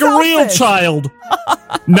like selfish. a real child,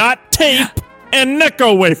 not tape and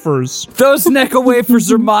Necco wafers. Those Necco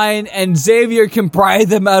wafers are mine, and Xavier can pry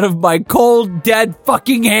them out of my cold, dead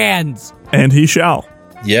fucking hands. And he shall.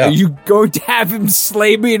 Yeah. Are you going to have him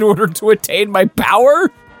slay me in order to attain my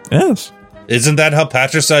power? Yes. Isn't that how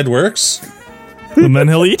patricide works? And then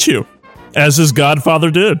he'll eat you, as his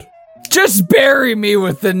godfather did. Just bury me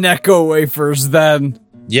with the Necco wafers, then.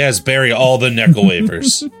 Yes, bury all the Necco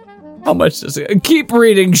wafers. How much does it? Keep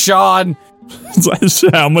reading, Sean.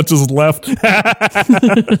 How much is left?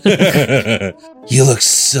 You look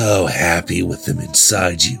so happy with them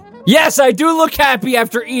inside you. Yes, I do look happy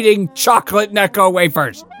after eating chocolate Necco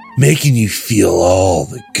wafers. Making you feel all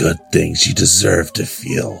the good things you deserve to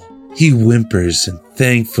feel. He whimpers, and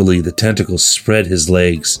thankfully the tentacles spread his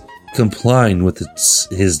legs, complying with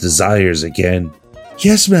his desires again.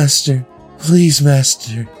 Yes, Master. Please,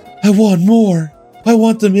 Master. I want more. I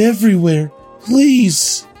want them everywhere.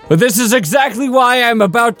 Please. But this is exactly why I'm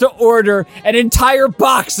about to order an entire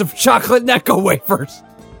box of chocolate Necco wafers.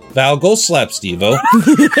 Val, go slap Steve-O.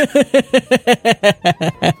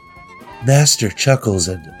 Master chuckles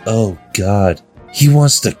and, oh God, he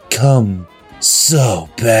wants to come so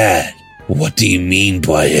bad. What do you mean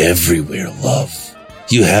by everywhere, love?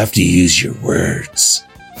 You have to use your words.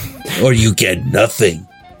 Or you get nothing,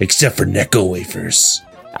 except for Necco wafers.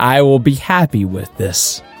 I will be happy with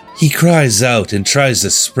this. He cries out and tries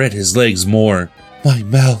to spread his legs more. My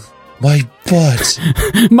mouth, my butt.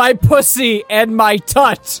 My pussy and my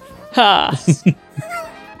tut. Ha.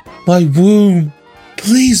 My womb.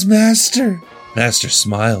 Please, Master. Master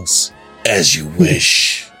smiles. As you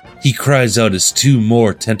wish. He cries out as two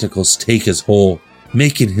more tentacles take his whole,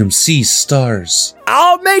 making him see stars.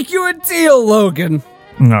 I'll make you a deal, Logan.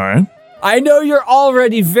 All right. I know you're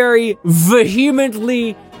already very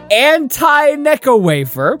vehemently anti-Necco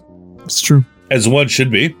wafer. It's true. As one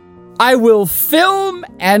should be. I will film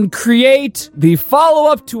and create the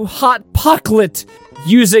follow-up to Hot Pocklet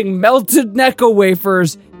using melted Necco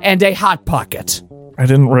wafers and a Hot Pocket. I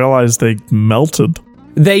didn't realize they melted.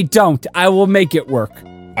 They don't. I will make it work.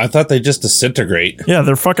 I thought they just disintegrate. Yeah,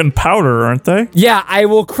 they're fucking powder, aren't they? Yeah, I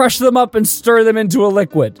will crush them up and stir them into a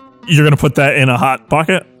liquid. You're going to put that in a Hot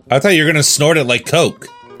Pocket? I thought you were going to snort it like Coke.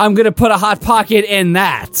 I'm going to put a Hot Pocket in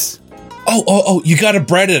that. Oh, you got to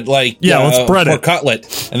bread it like let's bread for it.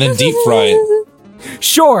 Cutlet and then deep fry it.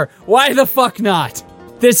 Sure, why the fuck not?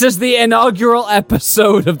 This is the inaugural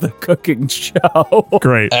episode of the cooking show.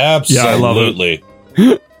 Great. Absolutely. Yeah, I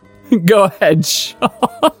love it. Go ahead, Sean.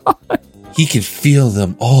 He can feel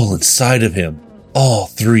them all inside of him. All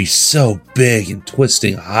three so big and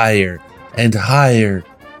twisting higher and higher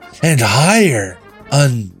and higher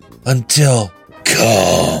until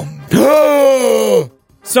come.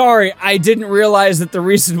 Sorry, I didn't realize that the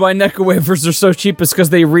reason why Neko wafers are so cheap is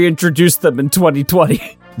because they reintroduced them in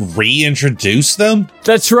 2020. Reintroduce them?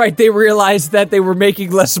 That's right, they realized that they were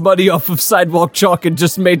making less money off of sidewalk chalk and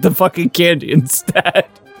just made the fucking candy instead.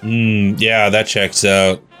 Yeah, that checks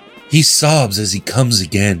out. He sobs as he comes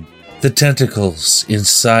again, the tentacles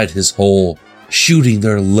inside his hole, shooting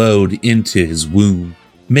their load into his womb,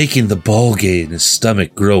 making the bulge in his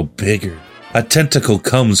stomach grow bigger. A tentacle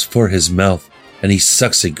comes for his mouth, and he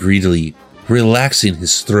sucks it greedily, relaxing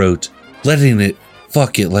his throat, letting it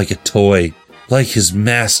fuck it like a toy, like his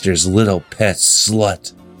master's little pet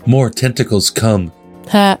slut. More tentacles come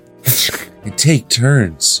and take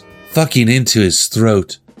turns, fucking into his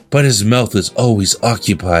throat, but his mouth is always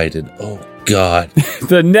occupied, and oh god.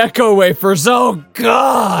 The Neko wafers, oh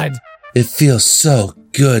god! It feels so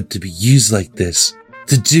good to be used like this,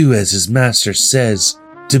 to do as his master says,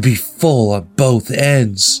 to be full on both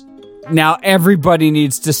ends. Now everybody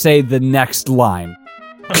needs to say the next line.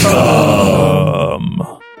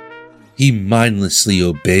 He mindlessly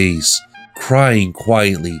obeys, crying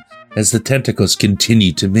quietly as the tentacles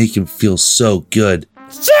continue to make him feel so good.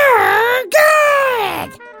 So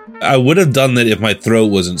good! I would have done that if my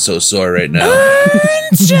throat wasn't so sore right now.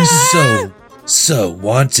 So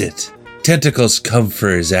wanted. Tentacles come for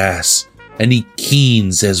his ass, and he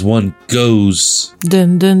keens as one goes.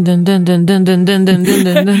 Dun dun dun dun dun dun dun dun dun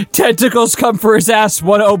dun dun. Tentacles come for his ass,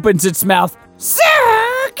 one opens its mouth. So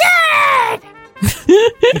good!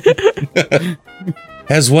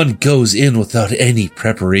 As one goes in without any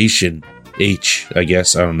preparation. I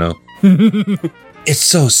guess, I don't know. It's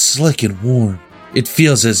so slick and warm. It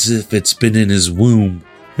feels as if it's been in his womb.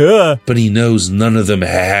 But he knows none of them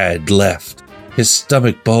had left. His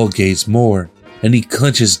stomach bulges more, and he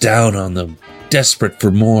clenches down on them, desperate for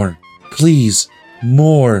more. Please,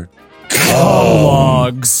 more.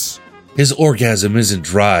 Logs. His orgasm isn't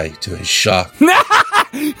dry, to his shock.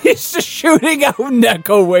 He's just shooting out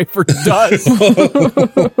Neko wafer dust.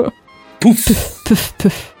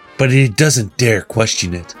 Poof. But he doesn't dare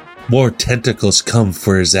question it. More tentacles come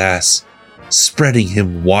for his ass, spreading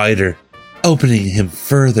him wider, opening him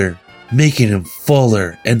further, making him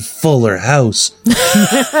fuller and fuller house.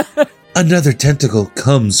 Another tentacle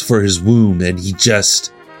comes for his womb, and he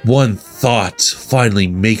just... one thought finally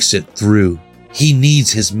makes it through. He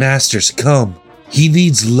needs his master's cum. He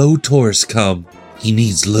needs Lotor's cum. He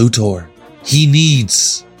needs Lotor. He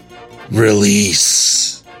needs...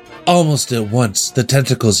 release. Almost at once, the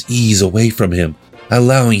tentacles ease away from him,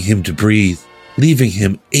 allowing him to breathe, leaving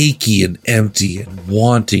him achy and empty and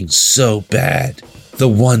wanting so bad. The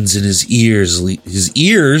ones in his ears... his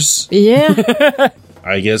ears? Yeah.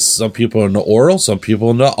 I guess some people in the oral, some people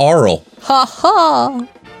in the oral. Ha ha.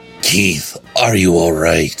 Keith, are you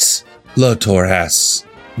alright? Lotor asks,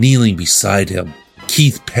 kneeling beside him.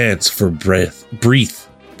 Keith pants for breath. Breathe.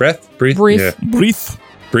 Yeah.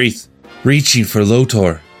 Breathe. Reaching for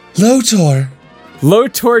Lotor. Lotor!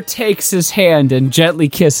 Lotor takes his hand and gently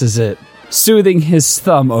kisses it, soothing his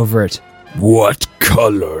thumb over it. What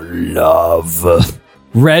color, love?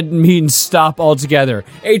 Red means stop altogether.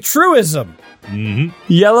 A truism. Mm-hmm.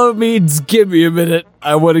 Yellow means give me a minute,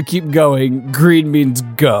 I want to keep going. Green means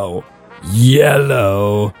go.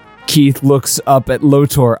 Yellow. Keith looks up at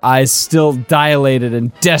Lotor, eyes still dilated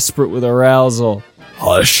and desperate with arousal.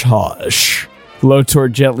 Hush, hush. Lotor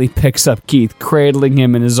gently picks up Keith, cradling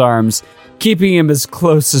him in his arms, keeping him as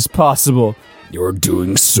close as possible. You're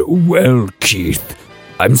doing so well, Keith.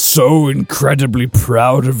 I'm so incredibly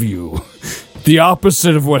proud of you. The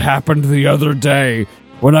opposite of what happened the other day,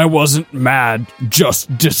 when I wasn't mad,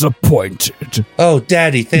 just disappointed. Oh,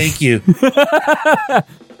 Daddy, thank you.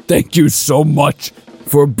 Thank you so much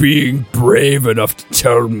for being brave enough to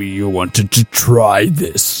tell me you wanted to try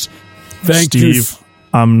this. Thank you, Steve.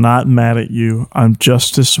 I'm not mad at you. I'm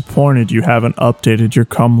just disappointed you haven't updated your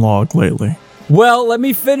cum log lately. Well, let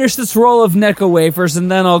me finish this roll of Neko wafers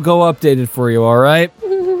and then I'll go update it for you, all right?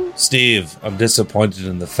 Steve, I'm disappointed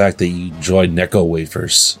in the fact that you joined Neko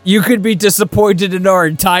wafers. You could be disappointed in our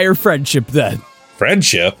entire friendship then.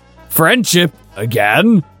 Friendship? Friendship?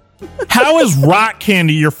 Again? How is rock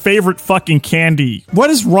candy your favorite fucking candy? What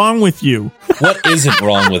is wrong with you? What isn't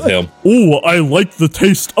wrong with him? Ooh, I like the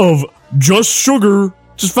taste of just sugar.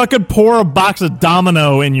 Just fucking pour a box of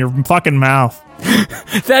Domino in your fucking mouth.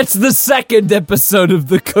 That's the second episode of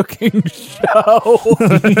the cooking show.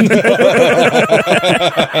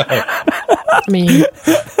 Me.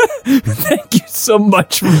 Thank you so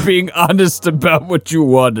much for being honest about what you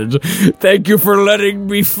wanted. Thank you for letting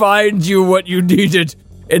me find you what you needed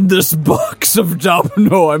in this box of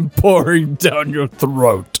Domino I'm pouring down your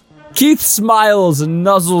throat. Keith smiles and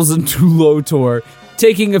nuzzles into Lotor,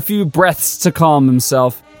 taking a few breaths to calm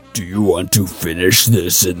himself. Do you want to finish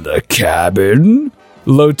this in the cabin?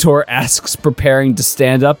 Lotor asks, preparing to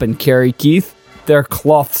stand up and carry Keith. There are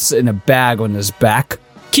cloths in a bag on his back.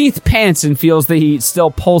 Keith pants and feels the heat still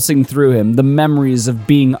pulsing through him, the memories of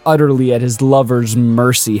being utterly at his lover's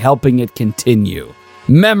mercy, helping it continue.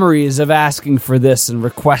 Memories of asking for this and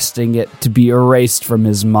requesting it to be erased from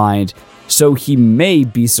his mind, so he may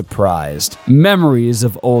be surprised. Memories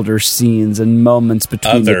of older scenes and moments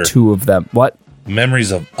between the two of them. What?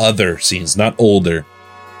 Memories of other scenes, not older.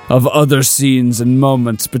 Of other scenes and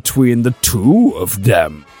moments between the two of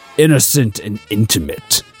them. Innocent and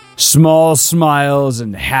intimate. Small smiles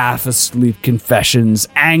and half-asleep confessions,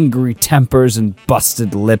 angry tempers and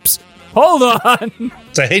busted lips. Hold on!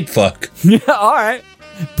 It's a hate fuck. Yeah, alright.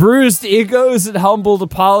 Bruised egos and humbled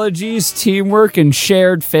apologies, teamwork and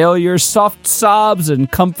shared failures, soft sobs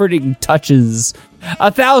and comforting touches.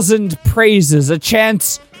 1,000 praises, a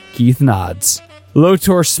chance. Keith nods.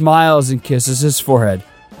 Lotor smiles and kisses his forehead.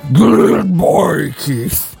 Good boy,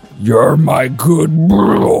 Keith. You're my good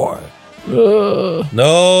boy.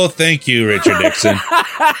 No, thank you, Richard Nixon.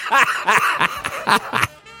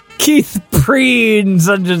 Keith preens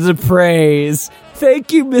under the praise.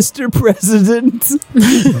 Thank you, Mr. President.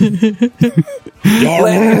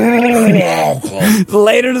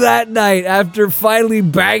 Later that night, after finally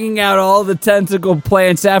banging out all the tentacle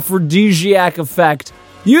plant's aphrodisiac effect,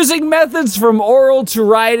 using methods from oral to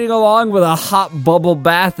riding along with a hot bubble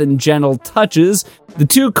bath and gentle touches, the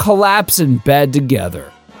two collapse in bed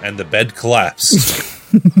together. And the bed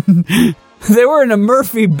collapsed. They were in a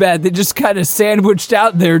Murphy bed. They just kind of sandwiched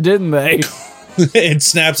out there, didn't they? It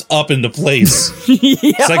snaps up into place.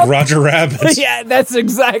 It's like Roger Rabbit. Yeah, that's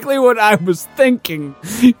exactly what I was thinking.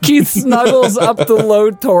 Keith snuggles up to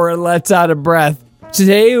Lotor and lets out a breath.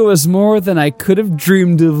 Today was more than I could have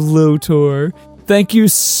dreamed of, Lotor. Thank you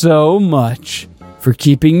so much for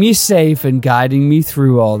keeping me safe and guiding me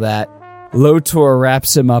through all that. Lotor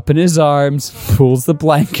wraps him up in his arms, pulls the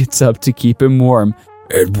blankets up to keep him warm.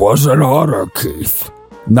 It was an honor, Keith.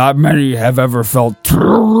 Not many have ever felt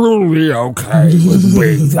truly okay with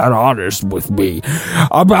being that honest with me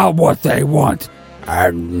about what they want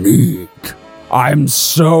and need. I'm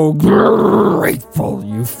so grateful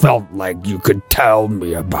you felt like you could tell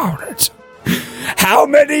me about it. How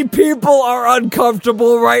many people are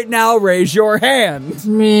uncomfortable right now? Raise your hand.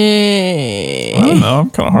 Me. I don't know. I'm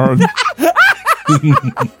kind of hard.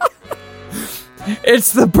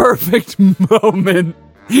 It's the perfect moment,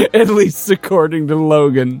 at least according to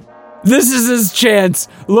Logan. This is his chance.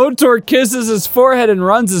 Lotor kisses his forehead and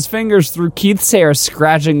runs his fingers through Keith's hair,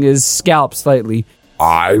 scratching his scalp slightly.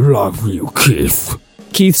 I love you, Keith.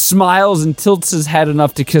 Keith smiles and tilts his head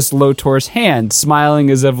enough to kiss Lotor's hand, smiling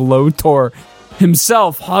as if Lotor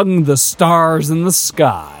himself hung the stars in the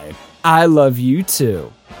sky. I love you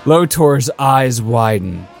too. Lotor's eyes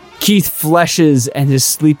widen. Keith fleshes and his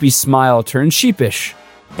sleepy smile turns sheepish.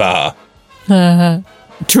 Bah.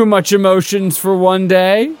 Too much emotions for one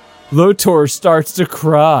day? Lotor starts to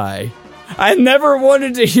cry. I never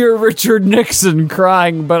wanted to hear Richard Nixon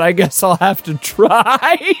crying, but I guess I'll have to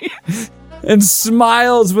try. And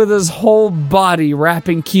smiles with his whole body,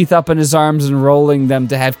 wrapping Keith up in his arms and rolling them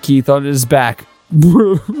to have Keith on his back.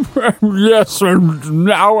 Yes, and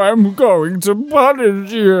now I'm going to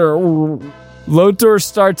punish you. Lotor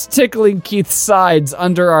starts tickling Keith's sides,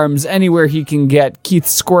 underarms, anywhere he can get. Keith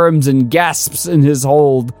squirms and gasps in his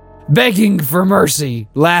hold, begging for mercy,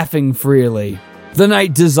 laughing freely. The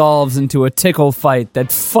night dissolves into a tickle fight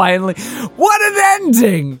that finally... What an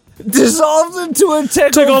ending! Dissolves into a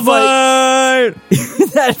tickle fight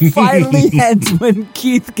that finally ends when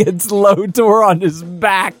Keith gets Lotor on his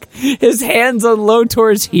back, his hands on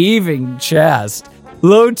Lotor's heaving chest.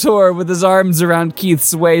 Lotor with his arms around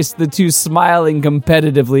Keith's waist, the two smiling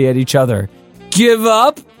competitively at each other. Give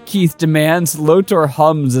up? Keith demands. Lotor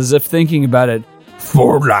hums as if thinking about it.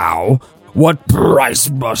 For now, what price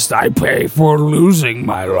must I pay for losing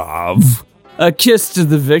my love? A kiss to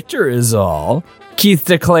the victor is all. Keith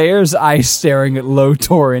declares, eyes staring at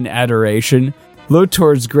Lotor in adoration.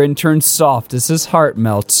 Lotor's grin turns soft as his heart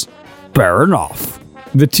melts. Fair enough.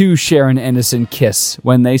 The two share an innocent kiss.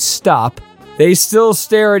 When they stop, they still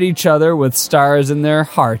stare at each other with stars in their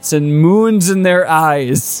hearts and moons in their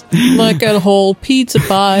eyes. Like a whole pizza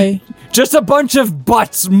pie. Just a bunch of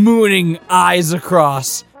butts mooning eyes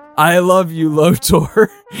across. I love you,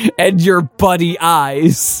 Lotor, and your buddy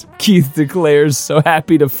eyes, Keith declares, so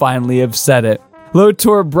happy to finally have said it.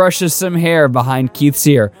 Lotor brushes some hair behind Keith's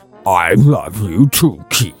ear. I love you too,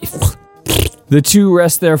 Keith. The two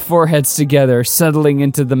rest their foreheads together, settling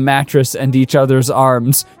into the mattress and each other's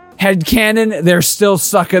arms. Headcanon, they're still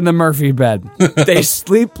stuck in the Murphy bed. They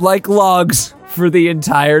sleep like logs for the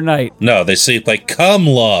entire night. No, they sleep like cum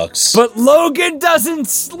logs. But Logan doesn't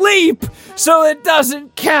sleep, so it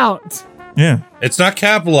doesn't count. Yeah. It's not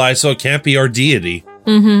capitalized, so it can't be our deity.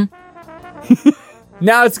 Now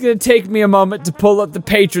it's going to take me a moment to pull up the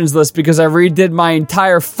patrons list because I redid my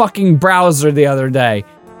entire fucking browser the other day.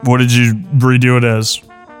 What did you redo it as?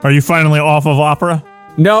 Are you finally off of Opera?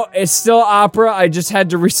 No, it's still Opera. I just had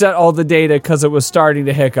to reset all the data because it was starting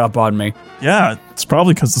to hiccup on me. Yeah, it's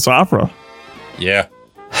probably because it's Opera. Yeah.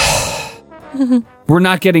 We're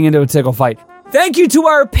not getting into a tickle fight. Thank you to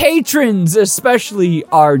our patrons, especially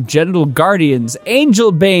our genital guardians,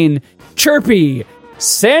 Angel Bane, Chirpy,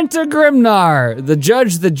 Santa Grimnar, the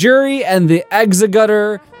Judge, the Jury, and the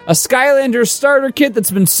Exegutter, a Skylander starter kit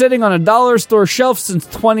that's been sitting on a dollar store shelf since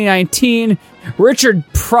 2019, Richard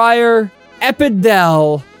Pryor,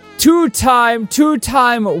 Epidel, two-time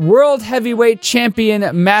world heavyweight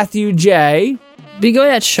champion Matthew J. Be good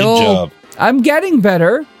at show. Good job. I'm getting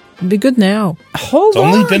better. Be good now. Hold It's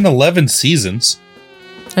only been 11 seasons.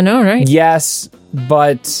 I know, right? Yes,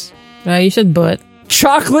 but... You said but.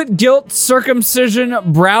 Chocolate guilt circumcision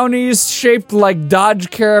brownies shaped like Dodge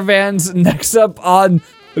Caravans next up on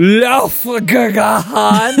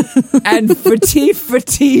Laufgagahan and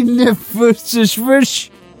Fati Nifushwish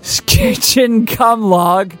Kitchen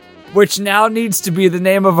Cumlog, which now needs to be the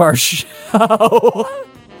name of our show.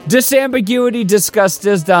 Disambiguity, Discuss,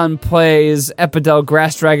 Disdown Plays, Epidel,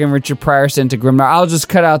 Grass Dragon, Richard Pryor, Santa Grimnar. I'll just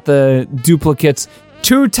cut out the duplicates.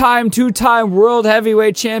 Two-time world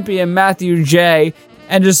heavyweight champion Matthew J.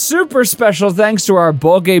 And a super special thanks to our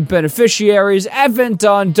Ballgame beneficiaries, Evan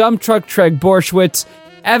Don, Dump Truck Treg Borschwitz,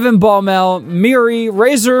 Evan Baumel, Miri,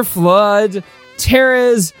 Razor Flood,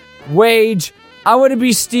 Terez, Wage. I want to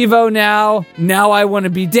be Steve-O now. Now I want to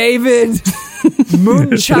be David.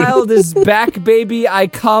 Moonchild is back, baby. I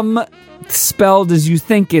come, spelled as you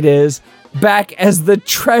think it is, back as the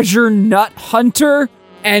treasure nut hunter.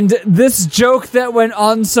 And this joke that went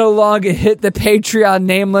on so long it hit the Patreon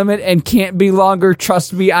name limit and can't be longer.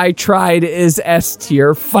 Trust me, I tried. Is S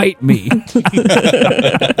tier. Fight me.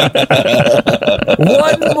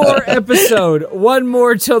 One more episode. One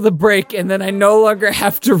more till the break, and then I no longer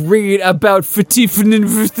have to read about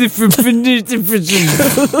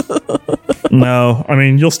No, I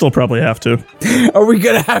mean, you'll still probably have to. Are we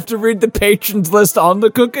going to have to read the patrons list on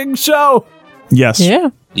the cooking show? Yes.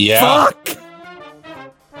 Yeah. Yeah. Fuck!